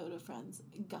episode of Friends,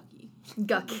 Gucky.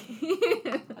 Gucky.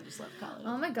 I just love college.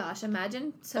 Oh my gosh,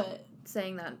 imagine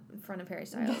saying that in front of Harry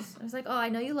Styles. I was like, oh, I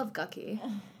know you love Gucky.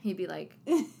 He'd be like,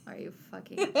 are you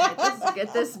fucking...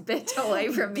 Get this bitch away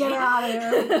from me. Get her out of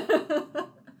here.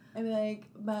 I'd be like,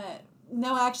 but...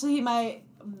 No, actually, he might...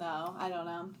 No, I don't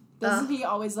know. Doesn't he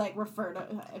always, like, refer to...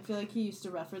 I feel like he used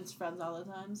to reference Friends all the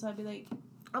time, so I'd be like...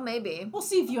 Oh, maybe. We'll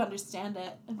see if you understand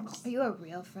it. Are you a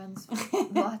real Friends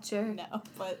watcher? No,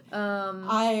 but...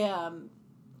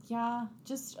 Yeah,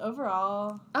 just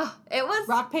overall... Oh, it was...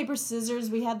 Rock, paper, scissors,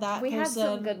 we had that We had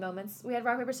some good moments. We had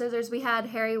rock, paper, scissors. We had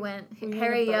Harry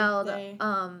Harry yelled,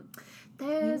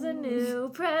 there's a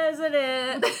new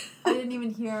president. I didn't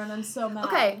even hear, and I'm so mad.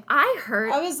 Okay, I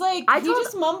heard... I was like, he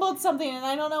just mumbled something, and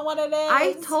I don't know what it is.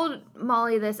 I told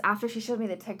Molly this after she showed me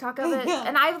the TikTok of it,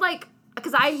 and I, like...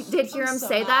 Because I did hear him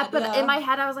say that, but in my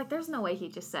head I was like, there's no way he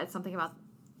just said something about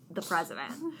the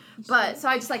president. But, so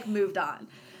I just, like, moved on.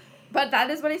 But that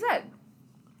is what he said.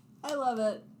 I love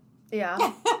it.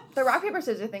 Yeah. The rock, paper,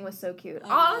 scissors thing was so cute.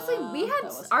 Honestly, we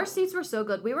had... Our seats were so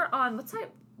good. We were on...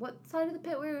 What side of the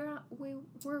pit were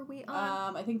we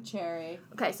on? I think cherry.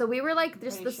 Okay, so we were, like,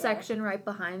 just the section right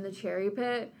behind the cherry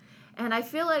pit. And I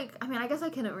feel like... I mean, I guess I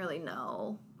couldn't really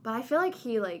know. But I feel like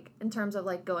he, like, in terms of,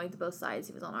 like, going to both sides,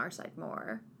 he was on our side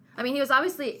more. I mean, he was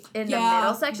obviously in the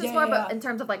middle sections more, but in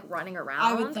terms of, like, running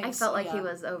around, I felt like he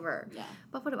was over. Yeah.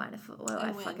 But what do I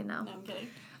fucking know? No, I'm kidding.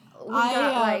 We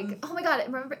got, like, oh my god,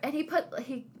 remember, and he put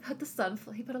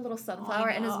a little sunflower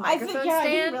in his microphone stand. I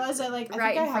didn't realize I think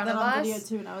I had that on video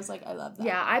too, and I was like, I love that.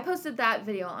 Yeah, I posted that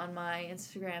video on my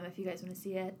Instagram if you guys want to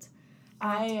see it.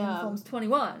 Films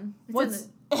 21. It's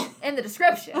in the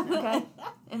description, okay?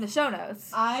 In the show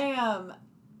notes.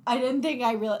 I didn't think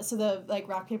I realized, so the, like,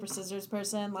 rock, paper, scissors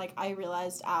person, like, I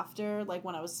realized after, like,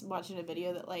 when I was watching a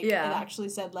video that, like, it actually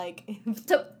said, like,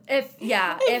 if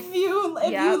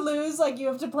you lose, like, you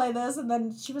have to play this, and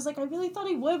then she was like, I really thought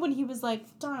he would when he was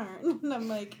like, darn, and I'm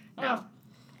like, oh.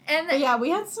 And but yeah,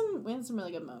 we had some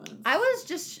really good moments. I was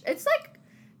just, it's, like,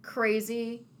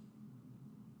 crazy.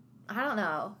 I don't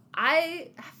know. I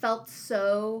felt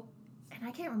so, and I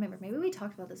can't remember, maybe we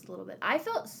talked about this a little bit. I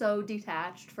felt so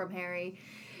detached from Harry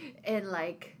in,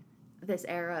 like, this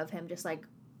era of him just, like,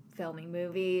 filming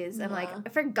movies. And, like, I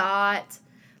forgot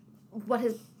what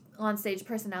his on-stage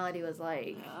personality was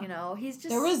like, you know? He's just...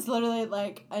 There was literally,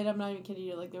 like, and I'm not even kidding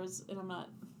you, like, there was, and I'm not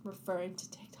referring to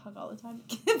TikTok all the time,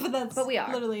 but we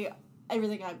are. Literally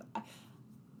everything I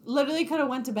literally could have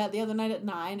went to bed the other night at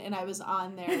 9, and I was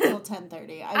on there until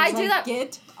 10:30. I do that.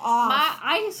 Get off.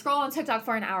 I scroll on TikTok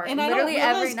for an hour, and literally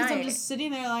I don't every night. I'm just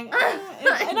sitting there like, and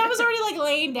I was already like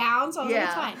laying down, so I was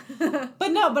like, it's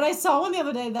fine. But I saw one the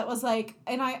other day that was like,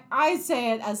 and I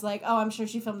say it as like, oh, I'm sure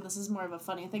she filmed this as more of a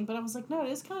funny thing, but I was like, no,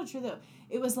 it is kind of true though.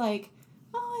 It was like,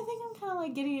 oh, I think I'm kind of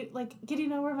like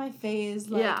getting over my phase.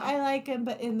 Like, I like him,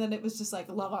 and then it was just like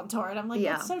love on tour, and I'm like,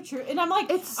 that's so true. And I'm like,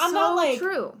 I'm not like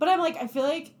true, but I'm like, I feel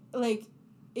like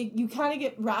you kind of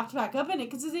get wrapped back up in it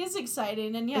because it is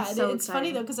exciting, and it's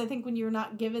funny though because I think when you're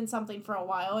not given something for a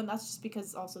while, and that's just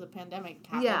because also the pandemic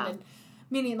happened, and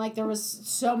meaning like there was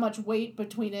so much weight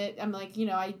between it. I'm like,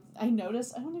 I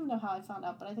noticed, I don't even know how I found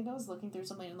out, but I think I was looking through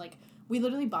something, and like we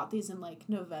literally bought these in like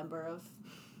November of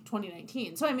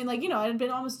 2019. So I mean, like, it had been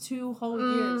almost 2 whole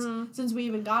years since we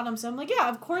even got them. So I'm like, yeah,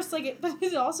 of course, like, but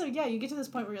it's also, you get to this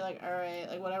point where you're like, all right,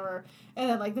 like, whatever. And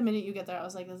then, like, the minute you get there, I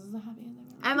was like, this is a happy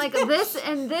ending. I'm like, this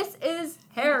is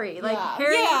Harry. Like,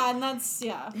 Harry. Yeah, and that's,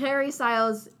 Harry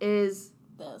Styles is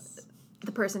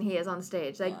the person he is on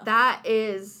stage. Like, that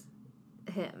is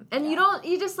him. And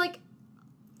you just, like,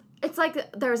 it's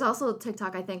like, there's also a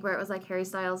TikTok, I think, where it was like Harry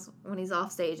Styles, when he's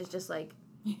off stage, it's just like,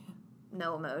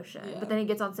 no emotion. Yeah. But then he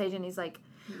gets on stage and he's like,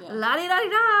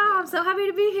 la-di-da-di-da, I'm so happy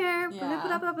to be here. Yeah.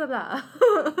 Blah, blah, blah, blah,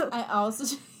 blah. I also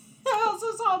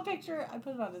saw a picture. I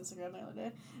put it on Instagram the other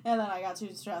day. And then I got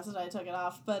too stressed and I took it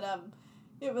off. But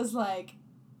it was like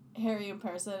Harry in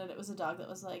person, and it was a dog that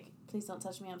was like please don't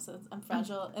touch me, I'm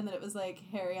fragile. And then it was like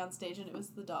Harry on stage, and it was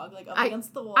the dog like up I-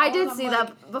 against the wall. I did and see I'm like,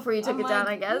 that before you took I'm it down,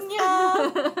 I like, guess.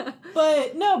 yeah.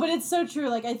 But it's so true.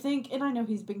 Like, I think, and I know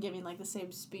he's been giving like the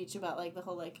same speech about like the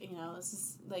whole like, you know, this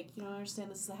is like, you don't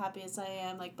understand, this is the happiest I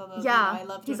am, like blah blah blah. Yeah. I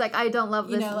love He's like, I don't love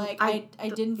you this. know, like I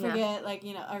didn't yeah. forget, like,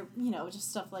 you know, or you know, just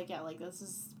stuff like, yeah, like this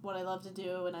is what I love to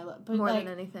do, and I love, but more like,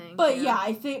 than anything. but yeah,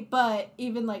 I think, but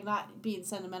even like not being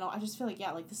sentimental, I just feel like,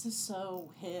 yeah, like this is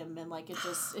so him, and like it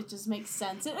just makes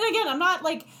sense. And again, I'm not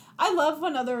like, I love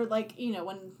when other, like, you know,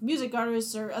 when music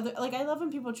artists or other, like, I love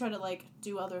when people try to like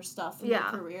do other stuff in their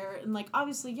career, and like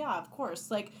obviously, yeah, of course,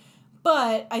 like.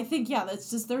 But I think, yeah, that's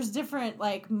just, there's different,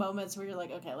 like, moments where you're like,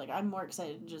 okay, like, I'm more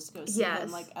excited to just go see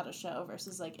them, like, at a show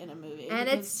versus, like, in a movie. And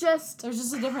it's just... There's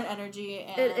just a different energy,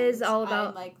 and it is all about...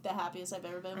 I'm, like, the happiest I've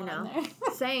ever been when I'm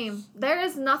there. Same. There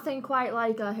is nothing quite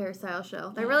like a Harry Styles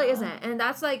show. There really isn't. And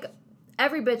that's, like,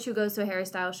 every bitch who goes to a Harry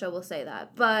Styles show will say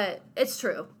that. But it's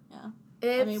true. Yeah.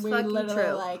 It's I mean, we fucking literally,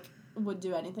 true. like, would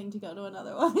do anything to go to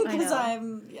another one, because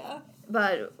I'm, yeah.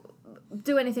 But...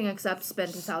 do anything except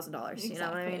spend $2,000, you know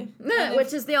what I mean?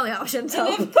 Which is the only option, so.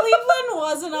 And if Cleveland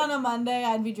wasn't on a Monday,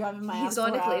 I'd be driving my ass. He's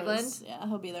going to Cleveland? Hours. Yeah,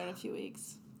 he'll be there in a few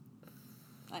weeks.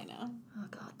 I know. Oh,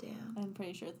 goddamn. I'm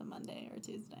pretty sure it's a Monday or a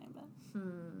Tuesday, but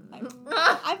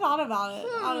I thought about it,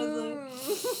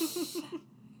 honestly.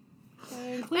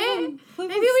 Maybe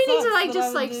we need to, like,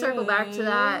 just, like, circle back to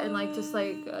that and, like, just,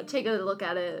 like, take a look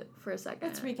at it for a second.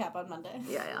 Let's recap on Monday.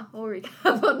 Yeah, we'll recap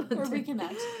on Monday. Or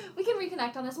reconnect. We can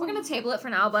reconnect on this. We're going to table it for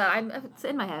now, but it's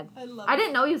in my head. I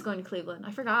didn't know he was going to Cleveland.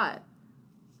 I forgot.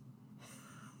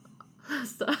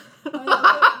 So.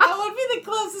 That would be the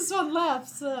closest one left,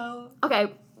 so.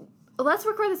 Okay, let's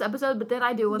record this episode, but then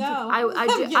I do want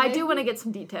I do want to get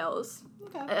some details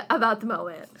about the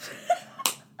moment.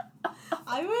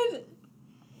 I would...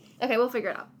 Okay, we'll figure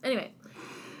it out. Anyway.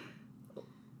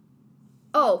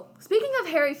 Oh, speaking of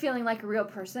Harry feeling like a real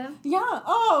person. Yeah.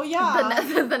 Oh, yeah.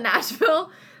 The Nashville.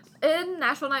 In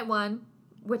Nashville Night 1,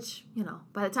 which, you know,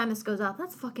 by the time this goes out,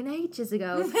 that's fucking ages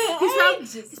ago.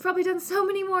 He's probably done so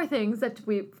many more things that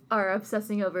we are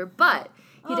obsessing over. But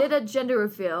he did a gender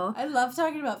reveal. I love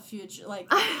talking about future. Like,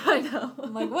 I know.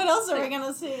 I'm like, what else are we going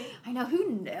to see? I know. Who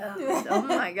knows? Oh,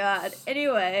 my God.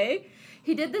 Anyway,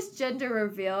 he did this gender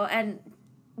reveal, and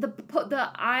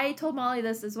I told Molly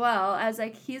this as well, as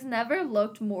like, he's never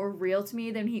looked more real to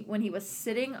me than when he was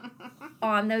sitting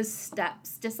on those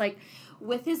steps, just like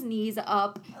with his knees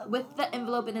up, with the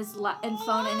envelope in his and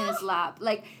phone in his lap.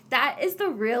 Like, that is the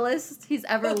realest he's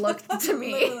ever looked to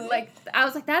me. Like, I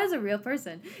was like, that is a real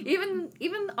person.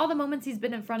 Even all the moments he's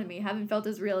been in front of me haven't felt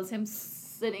as real as him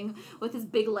sitting with his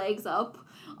big legs up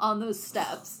on those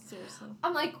steps. Seriously.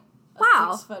 I'm like,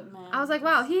 wow. 6 foot man. I was like,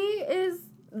 wow,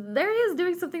 there he is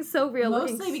doing something so real.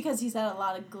 Mostly because he's had a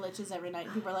lot of glitches every night.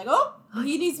 And people are like, oh,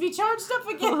 he needs to be charged up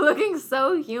again. Looking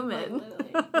so human. Like,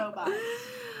 literally, robot.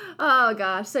 Oh,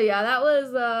 gosh. So, yeah, that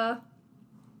was,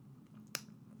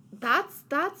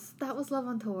 that was Love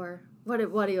on Tour. What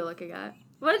are you looking at?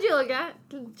 What did you look at?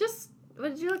 What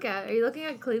did you look at? Are you looking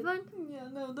at Cleveland? Yeah,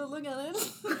 no, don't look at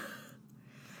it.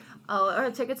 Oh, are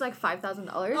tickets like $5,000?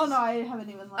 Oh, no, I haven't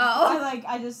even looked. Oh.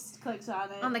 I just clicked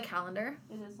on it. On the calendar?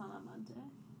 It is on a Monday.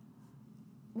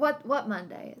 What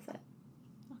Monday is it?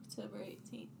 October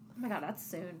 18th. Oh my God, that's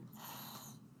soon.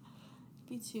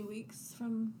 Be 2 weeks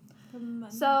from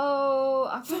Monday. So,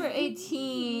 October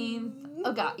 18th.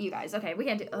 Oh, God, you guys. Okay, we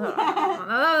can't do...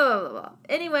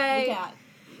 Anyway. We can't.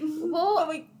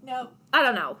 Well, no. I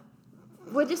don't know.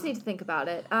 We just need to think about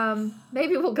it.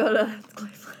 Maybe we'll go to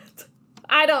Cleveland.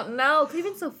 I don't know.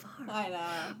 Cleveland's so far. I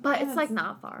know. But it's, like,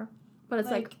 not far. But it's,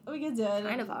 like we could do it.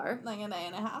 Kind of far. Like a day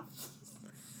and a half.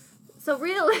 So,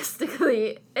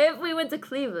 realistically, if we went to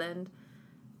Cleveland...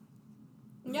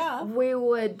 Yeah. We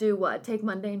would do what? Take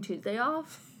Monday and Tuesday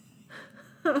off?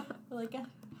 Like a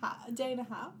day and a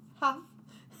half? Half?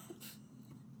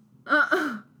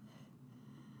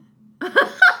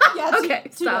 Yeah, okay,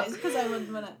 two stop. days, because I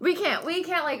wouldn't want it. We can't.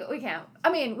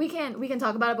 I mean, we can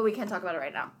talk about it, but we can't talk about it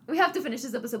right now. We have to finish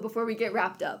this episode before we get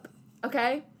wrapped up.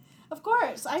 Okay? Of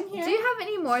course, I'm here. Do you have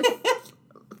any more,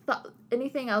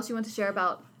 anything else you want to share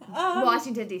about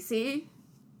Washington, D.C.?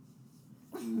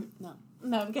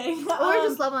 No, I'm kidding. Or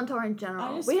just Love on Tour in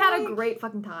general. We had a great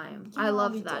fucking time. I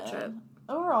loved that trip.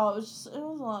 Overall, it was a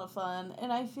lot of fun,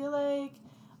 and I feel like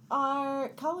our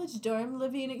college dorm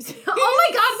living experience. Oh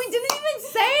my God, we didn't even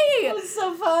say! It was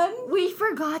so fun. We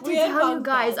forgot to tell you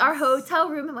guys. beds. Our hotel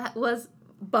room was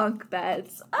bunk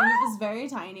beds. And it was very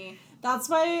tiny. That's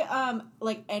why,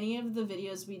 like, any of the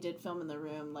videos we did film in the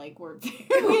room, like, we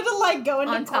had to, like, go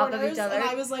into on top corners, of each other. and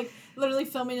I was, like, literally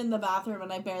filming in the bathroom,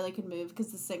 and I barely could move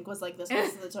because the sink was, like, this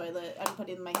close to the toilet. I'm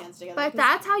putting my hands together. But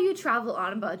that's how you travel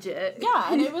on a budget.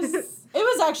 Yeah, and it was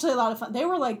actually a lot of fun. They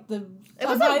were, like, it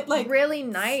was, like, really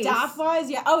nice. Staff-wise,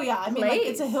 yeah. Oh, yeah. I mean, like,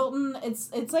 it's a place. Hilton.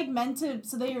 It's, like, meant to,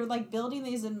 so they are, like, building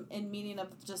these in meaning of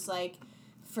just, like,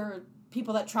 for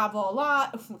people that travel a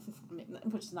lot,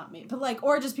 which is not me, but, like,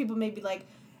 or just people maybe, like,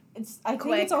 I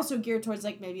think it's also geared towards,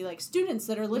 like, maybe, like, students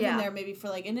that are living there maybe for,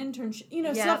 like, an internship, you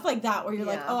know, stuff like that, where you're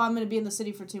like, oh, I'm going to be in the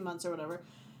city for 2 months or whatever.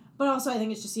 But also I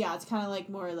think it's just, it's kind of, like,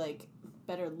 more, like,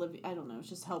 better living, I don't know, it's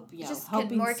just helping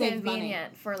more save convenient money.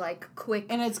 For, like, quick.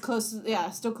 And it's close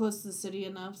to, still close to the city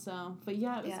enough, so, but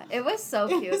it was so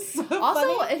cute. It was so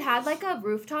also, funny. it had, like, a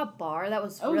rooftop bar that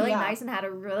was really nice and had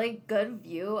a really good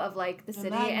view of, like, the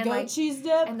city. And goat cheese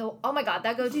dip. And oh my god,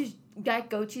 that goat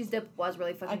cheese dip was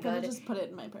really fucking good. I could have just put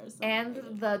it in my purse. And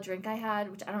the drink I had,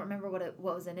 which I don't remember what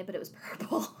was in it, but it was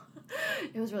purple.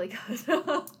 It was really good.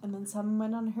 And then some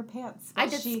went on her pants. I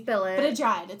did spill it. But it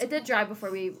dried. It did dry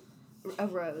before we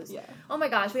arose. Yeah. Oh my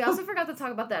gosh, we also forgot to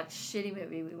talk about that shitty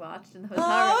movie we watched in the hotel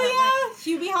room. Oh yeah,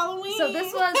 Hubie Halloween. So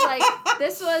this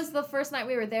was the first night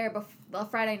we were there. The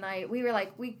Friday night, we were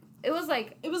like it was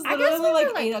literally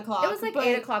like 8 o'clock. It was like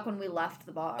 8 o'clock when we left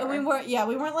the bar. And we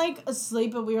weren't like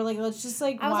asleep, but we were like, let's just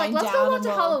like I was wind like, let's down go watch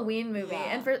a Halloween movie.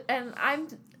 Yeah. And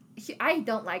I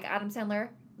don't like Adam Sandler.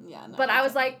 Yeah, no. But I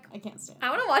was like, I can't stand it. I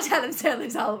want to watch Adam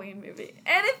Sandler's Halloween movie.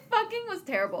 And it fucking was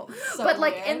terrible. So but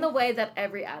like weird. in the way that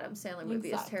every Adam Sandler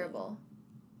movie is terrible.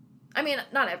 I mean,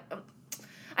 not every.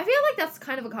 I feel like that's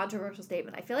kind of a controversial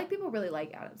statement. I feel like people really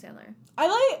like Adam Sandler.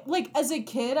 I like as a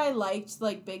kid, I liked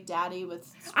like Big Daddy with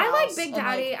Sprouse. I like Big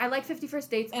Daddy. I like 50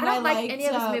 First Dates. I don't like any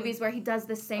of his movies where he does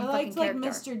the same fucking character. I liked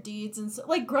like Mr. Deeds and so,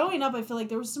 like growing up, I feel like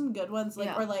there were some good ones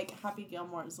or like Happy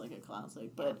Gilmore is like a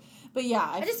classic, but yeah,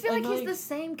 I just feel like he's the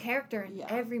same character in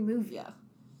every movie. Yeah,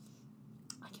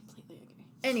 I completely agree.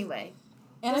 Anyway.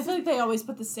 And I feel like they always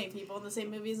put the same people in the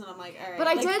same movies, and I'm like, all right.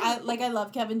 But I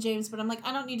love Kevin James, but I'm like,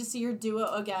 I don't need to see your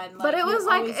duo again. But it was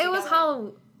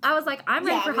Halloween. I was like, I'm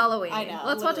ready for Halloween. I know.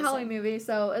 Let's watch a Halloween movie.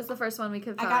 So it's the first one we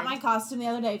could find. I got my costume the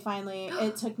other day, finally.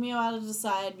 It took me a while to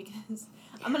decide because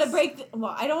I'm going to break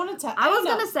I don't want to tell. I was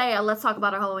going to say, let's talk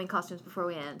about our Halloween costumes before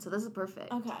we end. So this is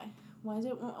perfect. Okay. Well, I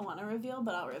didn't want to reveal,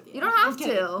 but I'll reveal. You don't have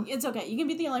to. It's okay. You can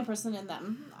be the only person in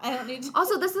them. I don't need to.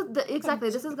 Also, this is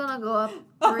this is gonna go up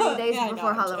 3 days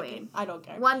before Halloween. I don't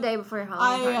care. 1 day before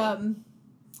Halloween.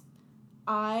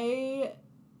 What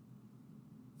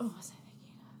was I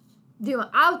thinking of? Do you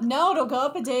want? No, it'll go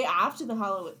up a day after the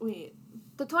Halloween. Wait.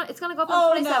 It's gonna go up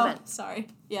on 27th. No. Sorry.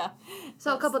 Yeah.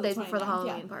 So a couple days before the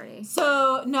Halloween party.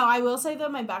 So, no, I will say, though,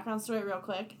 my background story real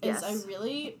quick is yes.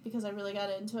 because I really got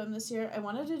into him this year, I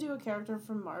wanted to do a character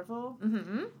from Marvel.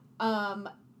 Mm-hmm.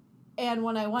 And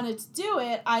when I wanted to do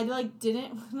it, I,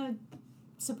 didn't want to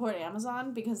support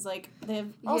Amazon because, they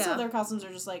have... Also, their costumes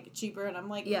are just, cheaper, and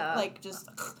I'm, just...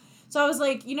 So I was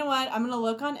like, you know what? I'm going to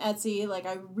look on Etsy.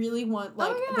 I really want, this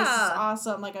is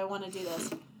awesome. I want to do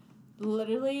this.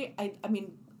 Literally, I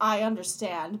mean, I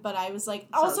understand, but I was like,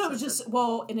 also, it was just,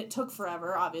 and it took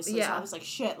forever, obviously, so I was like,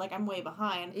 shit, I'm way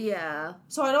behind. Yeah.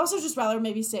 So I'd also just rather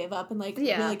maybe save up and,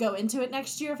 really go into it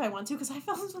next year if I want to, because I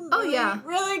found some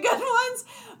really good ones.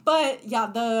 But, yeah,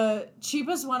 the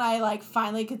cheapest one I,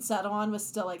 finally could settle on was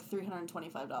still,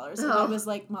 $325. And I was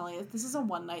like, Molly, this is a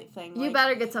one-night thing. You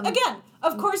better get some. Again,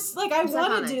 of course, I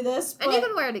want to do this, but... And you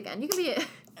can wear it again. You can be...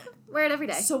 Wear it every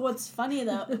day. So what's funny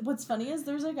is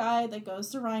there's a guy that goes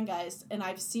to Rhinegeist, and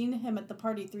I've seen him at the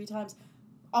party 3 times,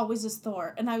 always as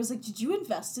Thor. And I was like, did you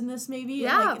invest in this maybe?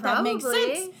 Yeah, and, that makes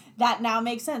sense. That now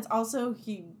makes sense. Also,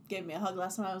 he gave me a hug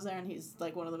last time I was there, and he's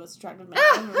one of the most attractive men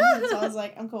ever. So I was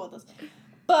like, I'm cool with this.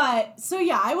 But, so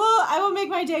yeah, I will make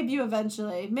my debut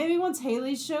eventually. Maybe once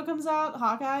Haley's show comes out,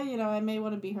 Hawkeye, I may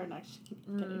want to be her next.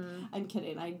 I'm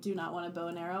kidding. I do not want a bow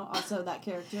and arrow. Also, that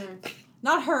character,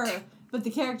 not her, but the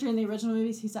character in the original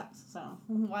movies, he sucks. So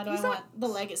why do I want the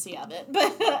legacy of it?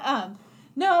 But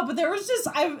no, but there was just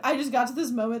I just got to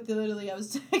this moment. Literally, I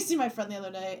was texting my friend the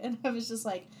other day, and I was just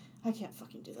like, I can't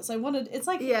fucking do this. I wanted. It's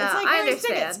like I understand.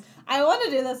 Tickets. I want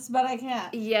to do this, but I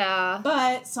can't. Yeah.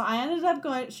 But so I ended up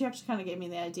going. She actually kind of gave me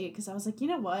the idea because I was like, you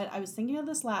know what? I was thinking of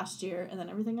this last year, and then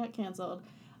everything got canceled.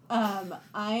 I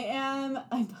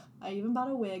even bought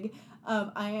a wig.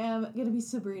 I am going to be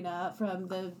Sabrina from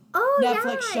the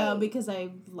Netflix show because I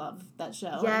love that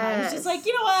show. Yes. And I was just like,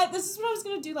 you know what? This is what I was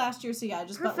going to do last year. So yeah, I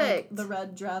just bought the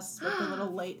red dress with the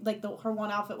little her one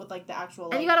outfit with the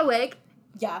actual. And you got a wig?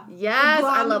 Yeah. Yes,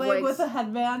 I love wig wigs. with a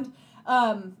headband.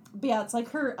 But yeah, it's like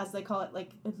her, as they call it,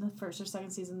 like in the first or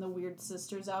second season, the weird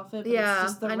sisters outfit. But Yeah,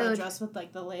 it's just the I red know. dress with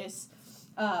like the lace.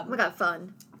 Oh my god,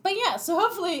 fun. But yeah, so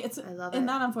hopefully it's, I love and it.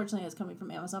 that unfortunately is coming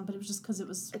from Amazon, but it was just because it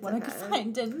was It's what I could okay.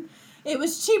 find, and it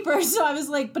was cheaper, so I was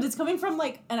like, but it's coming from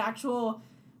like an actual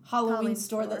Halloween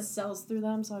store that sells through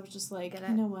them, so I was just like, Get you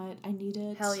it? know what, I need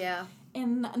it. Hell yeah.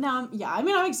 And now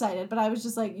I'm excited, but I was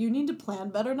just like, you need to plan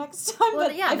better next time. Well,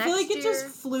 but yeah, I feel like next it just year-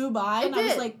 flew by, It and I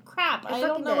was did. like, crap, It I don't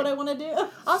fucking know what did. I want to do.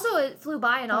 Also, it flew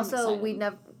by, and I'm also excited. we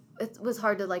never. It was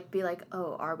hard to like be like,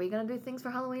 oh, are we gonna do things for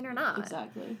Halloween or not?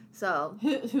 Exactly. So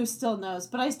Who still knows?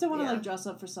 But I still want to Yeah. like dress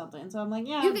up for something, so I'm like,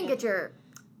 yeah. you can get your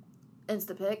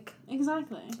Instapic.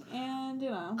 Exactly, and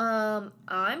you know.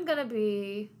 I'm gonna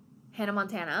be Hannah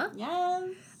Montana.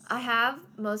 Yes. I have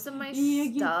most of my Yeah,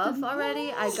 you stuff can-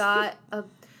 already.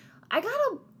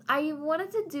 I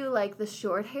wanted to do like the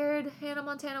short-haired Hannah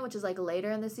Montana, which is like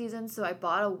later in the season, so I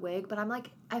bought a wig, but I'm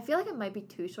like, I feel like it might be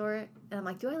too short, and I'm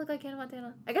like, do I look like Hannah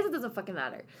Montana? I guess it doesn't fucking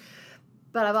matter.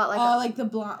 But I bought like like the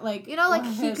blonde, like you know, like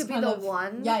her he hair's could be kind the of-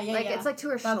 one. Yeah, yeah, Like yeah. it's like to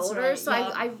her That's shoulders. right, So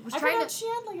yeah. I was I trying forgot to she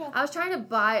had like a. I was trying to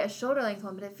buy a shoulder length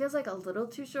one, but it feels like a little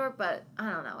too short. But I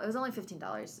don't know. It was only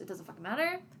 $15. It doesn't fucking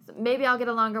matter. So maybe I'll get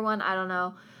a longer one. I don't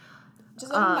know.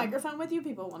 Just have a microphone with you,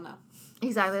 people will know.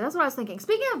 Exactly. That's what I was thinking.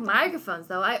 Speaking of microphones,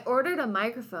 though, I ordered a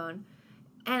microphone,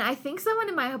 and I think someone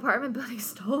in my apartment building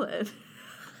stole it.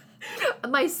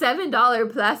 My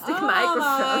 $7 plastic Oh microphone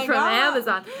my from God.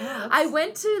 Amazon. Oh, that's- I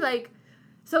went to like,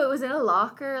 so it was in a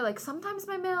locker. Like sometimes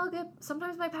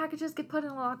sometimes my packages get put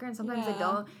in a locker, and sometimes they Yeah.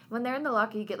 don't. When they're in the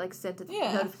locker, you get like sent a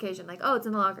Yeah. notification like, oh, it's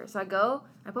in the locker. So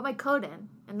I put my code in,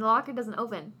 and the locker doesn't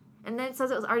open, and then it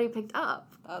says it was already picked up.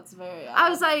 That's very. I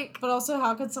was like. But also,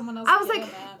 how could someone else? I was get like,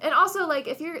 in that? and also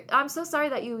like, I'm so sorry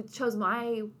that you chose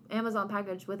my Amazon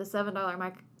package with a $7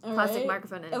 plastic Right?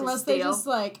 microphone in it Unless to they steal. just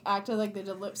like acted like they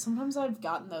delivered. Sometimes I've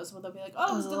gotten those where they'll be like,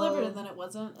 "Oh, it was delivered," Oh. and then it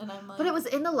wasn't, and I'm like, But it was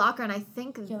in the locker, and I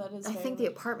think Yeah, that is I very think the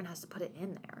weird. apartment has to put it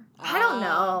in there. I don't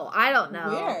know.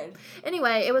 weird.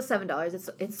 Anyway, it was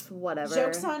 $7. It's whatever.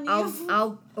 Joke's on you.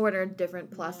 I'll order a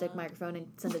different plastic Yeah. microphone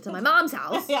and send it to my mom's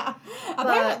house. Yeah, But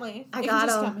apparently. I It can just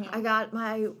got come here. I got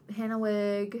my Hannah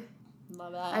wig.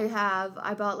 Love that.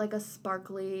 I bought like a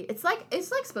sparkly. It's like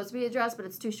supposed to be a dress, but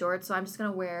it's too short, so I'm just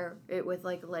gonna wear it with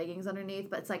like leggings underneath.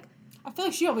 But it's like I feel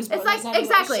like she always. It's wore like- those anyway.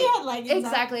 exactly. She had leggings on.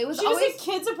 exactly. It was She was always a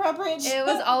kids appropriate. it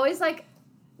was always like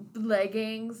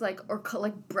leggings, like or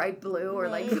like bright blue or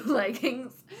like Right.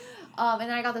 leggings. And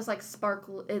then I got this like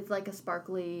sparkle. It's like a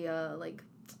sparkly like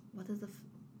what is the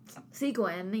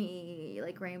sequin-y,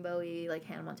 like rainbowy, like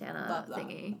Hannah Montana Love that.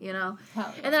 thingy, you know.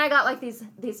 Hell yeah. And then I got like these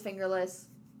fingerless,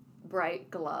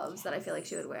 bright gloves that I feel like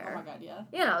she would Oh wear. my god, yeah.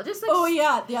 You know, just like Oh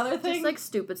yeah, the other just thing. like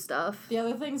stupid stuff. The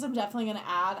other things I'm definitely gonna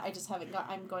add, I just haven't got.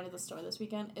 I'm going to the store this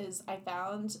weekend. Is I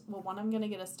found I'm gonna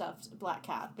get a stuffed black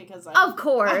cat because Of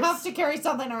course. I have to carry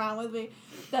something around with me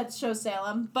that shows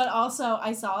Salem. But also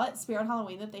I saw at Spirit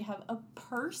Halloween that they have a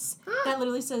purse that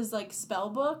literally says like spell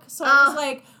book. So I was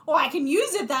like, well, I can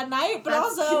use it that night, but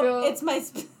That's also cute. it's my.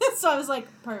 So I was like,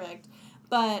 perfect.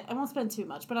 But I won't spend too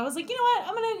much. But I was like, you know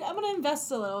what? I'm gonna invest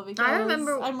a little because I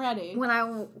remember I'm ready. When I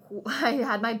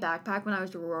had my backpack when I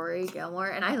was Rory Gilmore,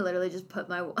 and I literally just put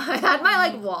I had my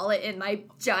like wallet in my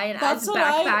giant ass what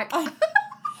backpack.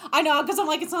 I know, because I'm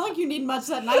like, it's not like you need much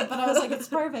that night, but I was like, it's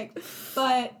perfect.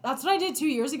 But that's what I did 2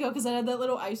 years ago, because I had that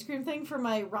little ice cream thing for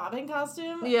my Robin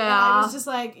costume. And Yeah. I was just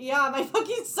like, yeah, my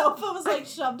fucking sofa was like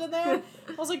shoved in there.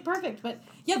 I was like, perfect. But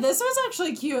yeah, this was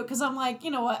actually cute, because I'm like,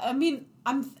 you know what, I mean,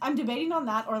 I'm debating on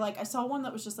that, or like, I saw one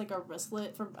that was just like a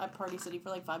wristlet from at Party City for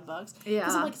like $5. Yeah.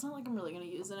 Because I'm like, it's not like I'm really going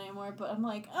to use it anymore, but I'm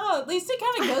like, oh, at least it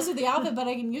kind of goes with the outfit, but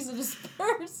I can use it as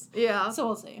purse. Yeah. So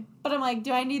we'll see. But I'm like,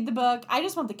 do I need the book? I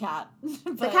just want the cat.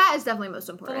 The cat is definitely most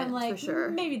But important, I'm like, for sure.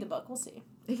 maybe the book. We'll see.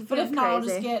 You But feel if not,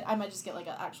 crazy. I might just get like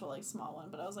an actual like small one.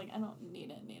 But I was like, I don't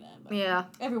need it. But Yeah.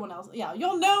 everyone else, yeah,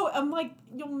 you'll know. I'm like,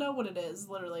 you'll know what it is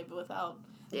literally, but without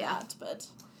Yeah. that. But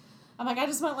I'm like, I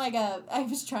just want like I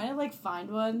was trying to like find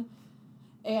one.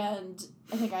 And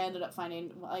I think I ended up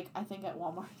finding, like, I think at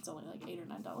Walmart it's only like $8 or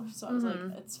 $9. So I was like,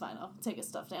 it's fine, I'll take a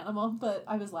stuffed animal. But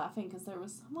I was laughing because there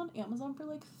was some on Amazon for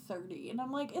like $30. And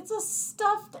I'm like, it's a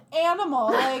stuffed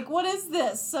animal. Like, what is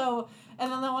this? So,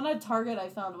 and then the one at Target I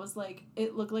found was like,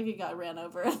 it looked like it got ran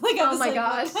over. Like, I Oh was my like,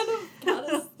 gosh. what kind of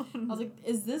cat is... I was like,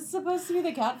 is this supposed to be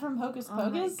the cat from Hocus Oh my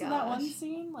Pocus in that one gosh.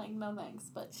 scene? Like, no thanks.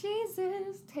 But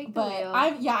Jesus, take the but wheel.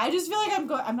 I just feel like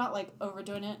I'm not like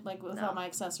overdoing it like with No. all my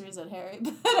accessories at Harry,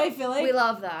 but I feel like we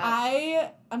love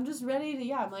that. I'm just ready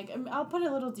to I'm like I'll put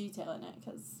a little detail in it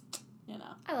because you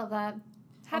know I love that.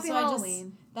 Happy Also,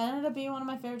 Halloween. That ended up being one of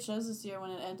my favorite shows this year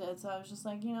when it ended, so I was just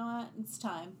like, you know what, it's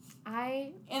time.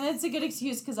 And it's a good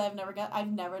excuse because I've never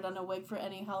done a wig for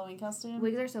any Halloween costume.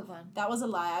 Wigs are so fun. That was a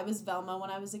lie. I was Velma when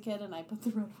I was a kid, and I put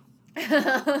the red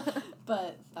one.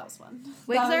 But that was fun.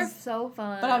 Wigs are so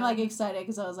fun. But I'm like excited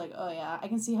because I was like, oh yeah, I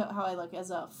can see how I look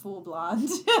as a full blonde.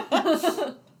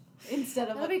 Instead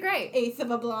of that'd be great. Eighth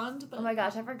of a blonde. But oh my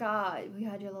gosh, I forgot. We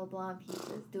had your little blonde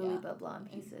pieces. Dua Lipa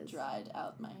blonde pieces. It dried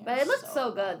out my hair. But it looked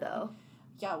so good though.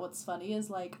 Yeah, what's funny is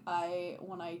like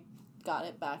when I got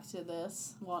it back to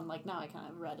this one, like now I kind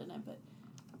of red in it, but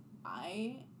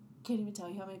I can't even tell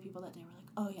you how many people that day were like,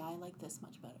 oh yeah, I like this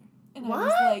much better. And what? I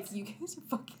was like, you guys are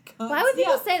fucking cunts. Why would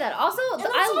people say that? Also,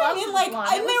 I love like, blonde.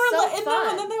 It was so fun.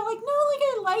 And then they were like, no, like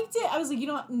I liked it. I was like, you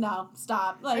know what? No,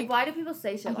 stop. Like why do people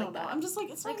say shit like that? I'm just like,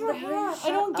 it's like your hair. I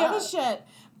don't give a shit.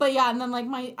 But yeah, and then like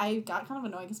I got kind of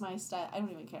annoyed because my I don't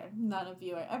even care. None of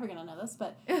you are ever gonna know this,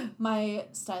 but my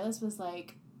stylist was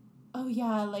like, oh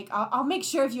yeah, like I'll make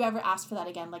sure if you ever ask for that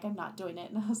again, like I'm not doing it.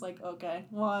 And I was like, okay,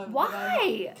 well,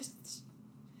 why?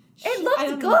 It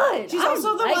looked good. She's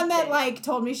also the one that like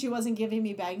told me she wasn't giving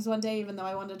me bangs one day, even though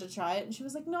I wanted to try it, and she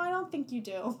was like, no, I don't think you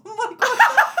do. I'm like, what the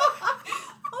fuck?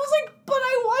 I was like, but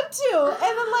I want to.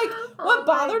 And then like what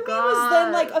bothered me was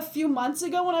then like a few months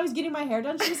ago when I was getting my hair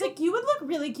done, she was like, you would look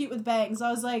really cute with bangs. I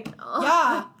was like,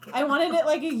 yeah, I wanted it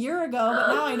like a year ago,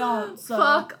 but now I don't. So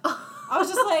fuck. I was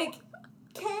just like,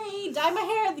 okay, dye my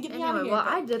hair, get me out of here. Well,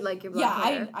 I did like your blonde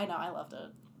hair. I know, I loved it.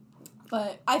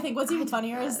 But I think what's even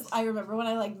funnier is I remember when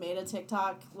I like made a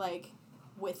TikTok like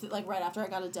with it like right after I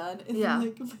got it done. And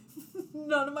like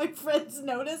none of my friends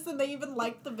noticed and they even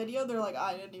liked the video. They're like,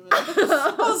 I didn't even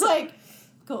I was like,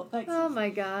 cool, thanks. Oh my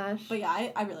gosh. But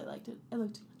yeah, I really liked it. It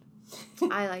looked good.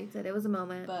 I liked it. It was a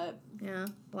moment. But yeah.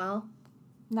 Well.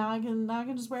 Now I can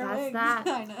just wear a wig. That's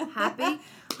that. I know. Happy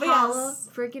Halloween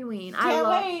freaking ween. I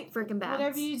love freaking bats.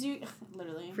 Whatever you do,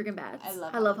 literally. Freaking bats.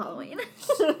 I love Halloween.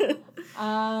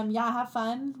 Yeah, have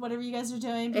fun. Whatever you guys are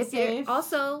doing, be safe.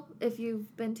 Also, if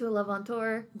you've been to a Love on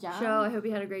Tour show, I hope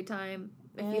you had a great time.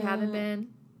 If you haven't been,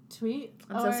 tweet.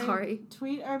 I'm so sorry.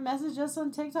 Tweet or message us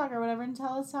on TikTok or whatever and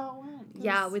tell us how it went.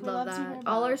 Yeah, we'd love that.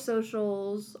 All our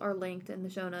socials are linked in the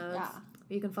show notes. Yeah.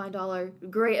 You can find all our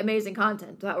great, amazing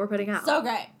content that we're putting out. So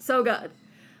great. So good.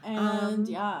 And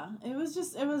it was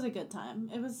a good time.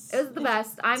 It was the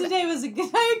best. Today was a good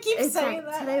I keep saying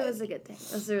that. Today was a good day.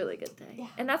 It was a really good day. Yeah.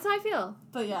 And that's how I feel.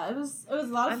 But yeah, it was a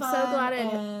lot of fun. I'm so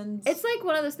glad it's like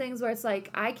one of those things where it's like,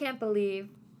 I can't believe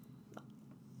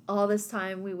all this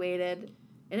time we waited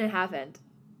and it happened.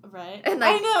 Right. And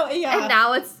like, I know, yeah. And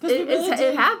now it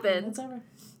happened. It's over.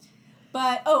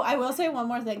 But, I will say one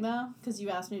more thing, though, because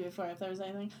you asked me before if there was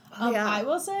anything. I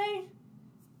will say...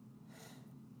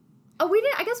 Oh, we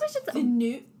didn't... I guess we should... The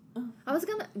new... I was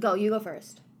gonna... Go, you go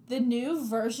first. The new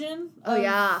version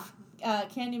of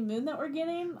Candy Moon that we're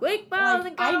getting. Quick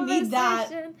I need that.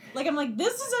 Like, I'm like,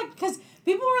 this is because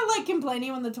people were, like,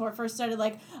 complaining when the tour first started,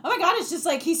 like, oh my god, it's just,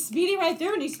 like, he's speeding right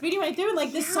through, and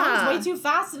like, this song's way too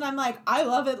fast, and I'm like, I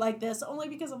love it like this, only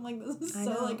because I'm like, this is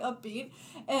so, like, upbeat.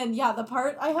 And, yeah, the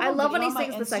part, I love when he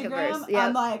sings the second verse. Yeah.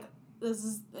 I'm like, this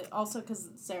is, also because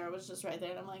Sarah was just right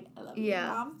there, and I'm like, I love you,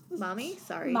 Mom. Mommy?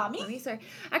 Sorry. Mommy, sorry.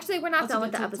 Actually, we're not done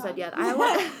with the episode yet. We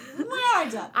are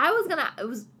done. I was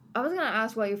gonna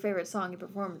ask what your favorite song you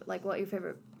performed, like what your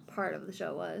favorite part of the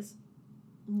show was.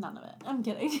 None of it. I'm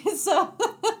kidding. So,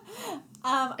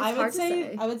 I would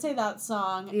say that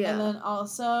song, and then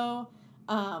also,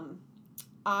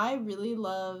 I really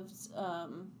loved.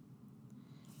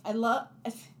 I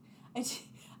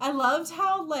loved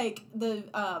how like the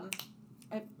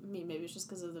I mean, maybe it's just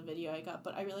because of the video I got,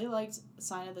 but I really liked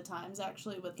Sign of the Times,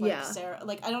 actually, with, like, Sarah.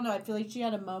 Like, I don't know, I feel like she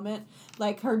had a moment.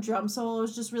 Like, her drum solo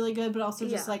was just really good, but also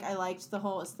just, like, I liked the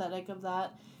whole aesthetic of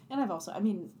that. And I've also, I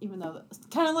mean, even though,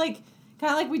 kind of like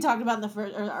we talked about in the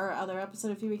first, or our other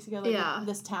episode a few weeks ago, like,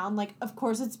 this town, like, of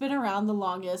course it's been around the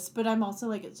longest, but I'm also,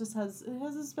 like, it has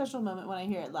a special moment when I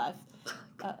hear it live.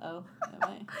 Uh-oh.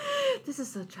 This is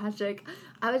so tragic.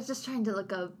 I was just trying to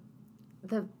look up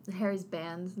the Harry's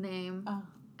band's name. Oh.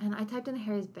 And I typed in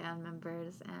Harry's band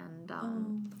members, and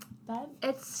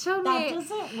it's showing me. That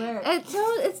doesn't work.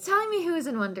 It's telling me who's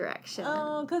in One Direction.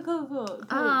 Oh, cool.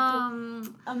 Polly.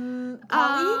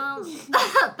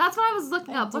 That's what I was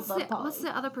looking up. What's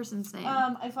the other person's name?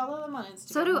 I follow them on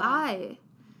Instagram. So do I.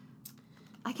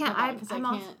 I can't. I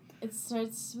can't. It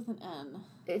starts with an N.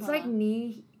 It's like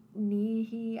Nihi.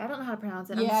 I don't know how to pronounce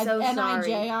it. I'm so sorry.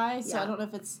 Niji, so I don't know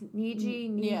if it's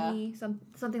Nihi,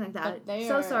 something like that.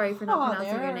 So sorry for not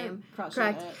pronouncing your name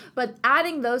correct. But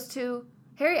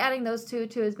Harry adding those two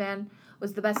to his band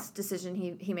was the best decision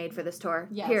he made for this tour.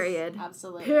 Yes, period.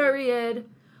 Absolutely. Period.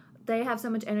 They have so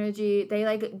much energy. They,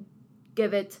 like,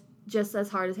 give it just as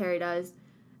hard as Harry does.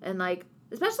 And, like,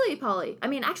 especially Polly. I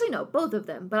mean, actually, no, both of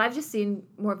them. But I've just seen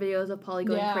more videos of Polly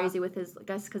going crazy with his, I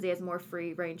guess because he has more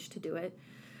free range to do it.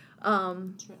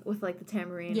 With, like, the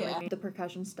tambourine, like, the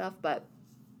percussion stuff. But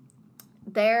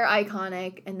they're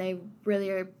iconic, and they really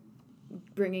are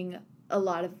bringing a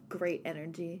lot of great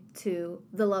energy to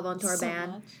the Love on Tour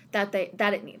band that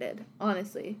it needed,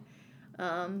 honestly.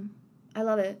 I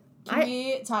love it. Can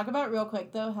we talk about real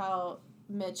quick, though, how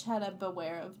Mitch had a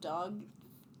beware of dog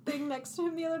thing next to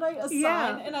him the other night, a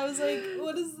sign, and I was like,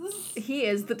 what is this? He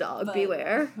is the dog, but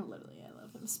beware. Literally, I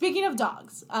love him. Speaking of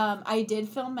dogs, I did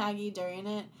film Maggie during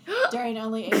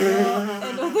Only April,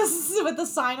 and with the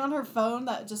sign on her phone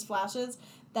that just flashes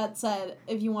that said,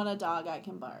 if you want a dog, I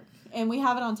can bark. And we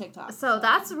have it on TikTok. So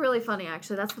that's really funny,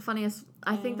 actually. That's the funniest.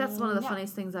 I think that's one of the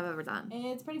funniest things I've ever done.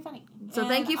 It's pretty funny. So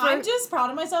thank you for. I'm just proud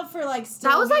of myself for like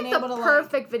still. That was like being the able to,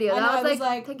 perfect video. That I was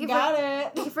like thank you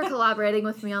thank you for collaborating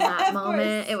with me on that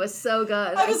moment. It was so good.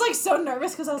 I was like so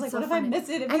nervous because I was like, what if I miss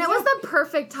it? And it was the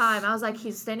perfect time. I was like,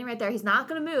 he's standing right there. He's not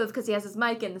gonna move because he has his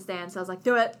mic in the stand. So I was like,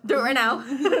 do it right now.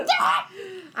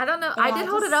 I don't know. I did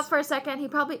hold it up for a second. He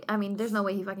probably. I mean, there's no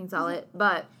way he fucking saw it,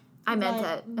 but I meant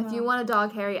it. No. If you want a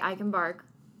dog, Harry, I can bark.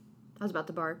 I was about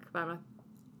to bark, but I'm not.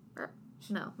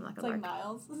 No, I'm not gonna bark.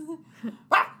 Miles.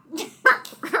 What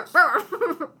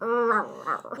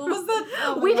was that?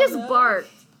 Oh, we just barked.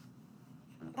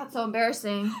 That's so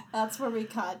embarrassing. That's where we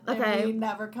cut. Okay. And we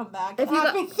never come back.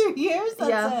 After 3 years,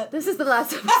 that's it. This is the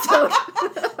last episode.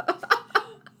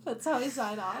 That's how we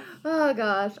sign off. Oh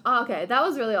gosh. Oh, okay, that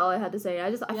was really all I had to say.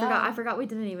 I forgot we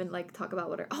didn't even like talk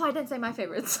about I didn't say my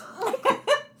favorites.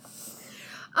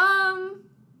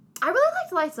 I really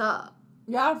liked Lights Up.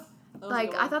 Yeah.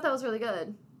 Like, I thought that was really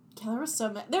good. Yeah, there was so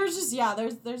many. There was just,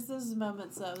 there's those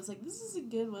moments that I was like, this is a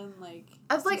good one. Like,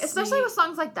 I was like, especially with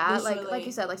songs like that, visually. like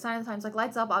you said, like Sign of the Times, like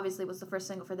Lights Up obviously was the first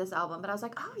single for this album, but I was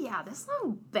like, oh yeah, this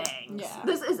song bangs. Yeah.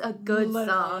 This is a good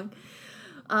song.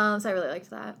 So I really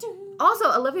liked that.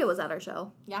 Also, Olivia was at our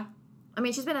show. Yeah. I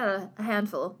mean, she's been at a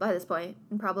handful by this point,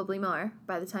 and probably more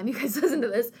by the time you guys listen to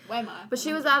this. Way more. But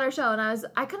she was at our show, and I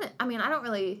don't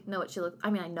really know what she looks. I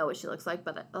mean, I know what she looks like,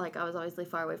 but like I was obviously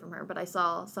far away from her. But I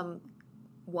saw some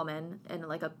woman in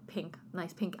like a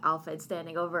nice pink outfit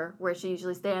standing over where she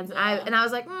usually stands, and I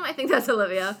was like, I think that's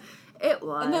Olivia. It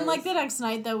was. And then like the next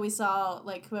night though, we saw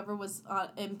like whoever was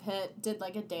in pit did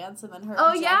like a dance, and then her.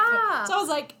 Oh and Jeff yeah. So I was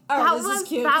like, this is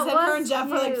cute. Because then her and Jeff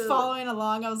were like following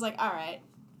along. I was like, all right.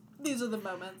 These are the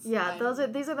moments. Yeah,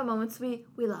 these are the moments we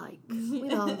like. We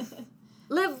love.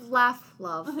 Live, laugh,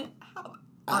 love.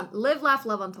 Live, laugh,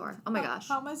 love on tour. Oh my gosh.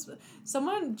 How am I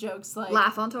someone jokes like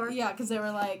laugh on tour? Yeah, because they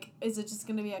were like, is it just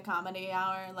gonna be a comedy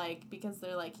hour? Like, because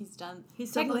they're like, he's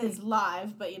technically it's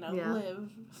live, but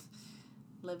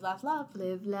live, laugh, love.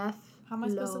 Live, laugh. How am I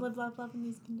supposed to live, laugh, love in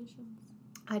these conditions?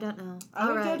 I don't know.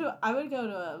 I would go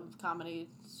to a comedy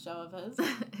show of his.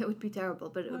 It would be terrible,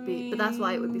 but it would be. But that's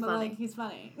why it would be funny. Like, he's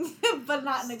funny, but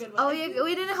not in a good way. Oh, yeah,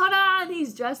 we didn't. Hold on.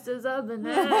 He's dressed as a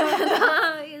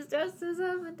banana. He's dressed as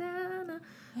a banana.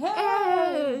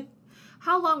 Hey.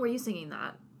 How long were you singing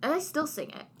that? And I still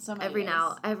sing it every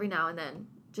now and then,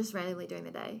 just randomly during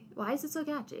the day. Why is it so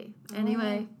catchy?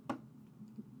 Anyway,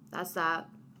 that's that.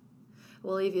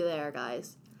 We'll leave you there,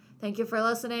 guys. Thank you for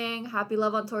listening. Happy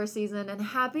Love on Tour season and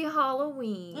happy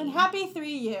Halloween. And happy 3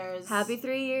 years. Happy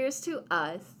 3 years to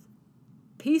us.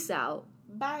 Peace out.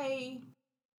 Bye.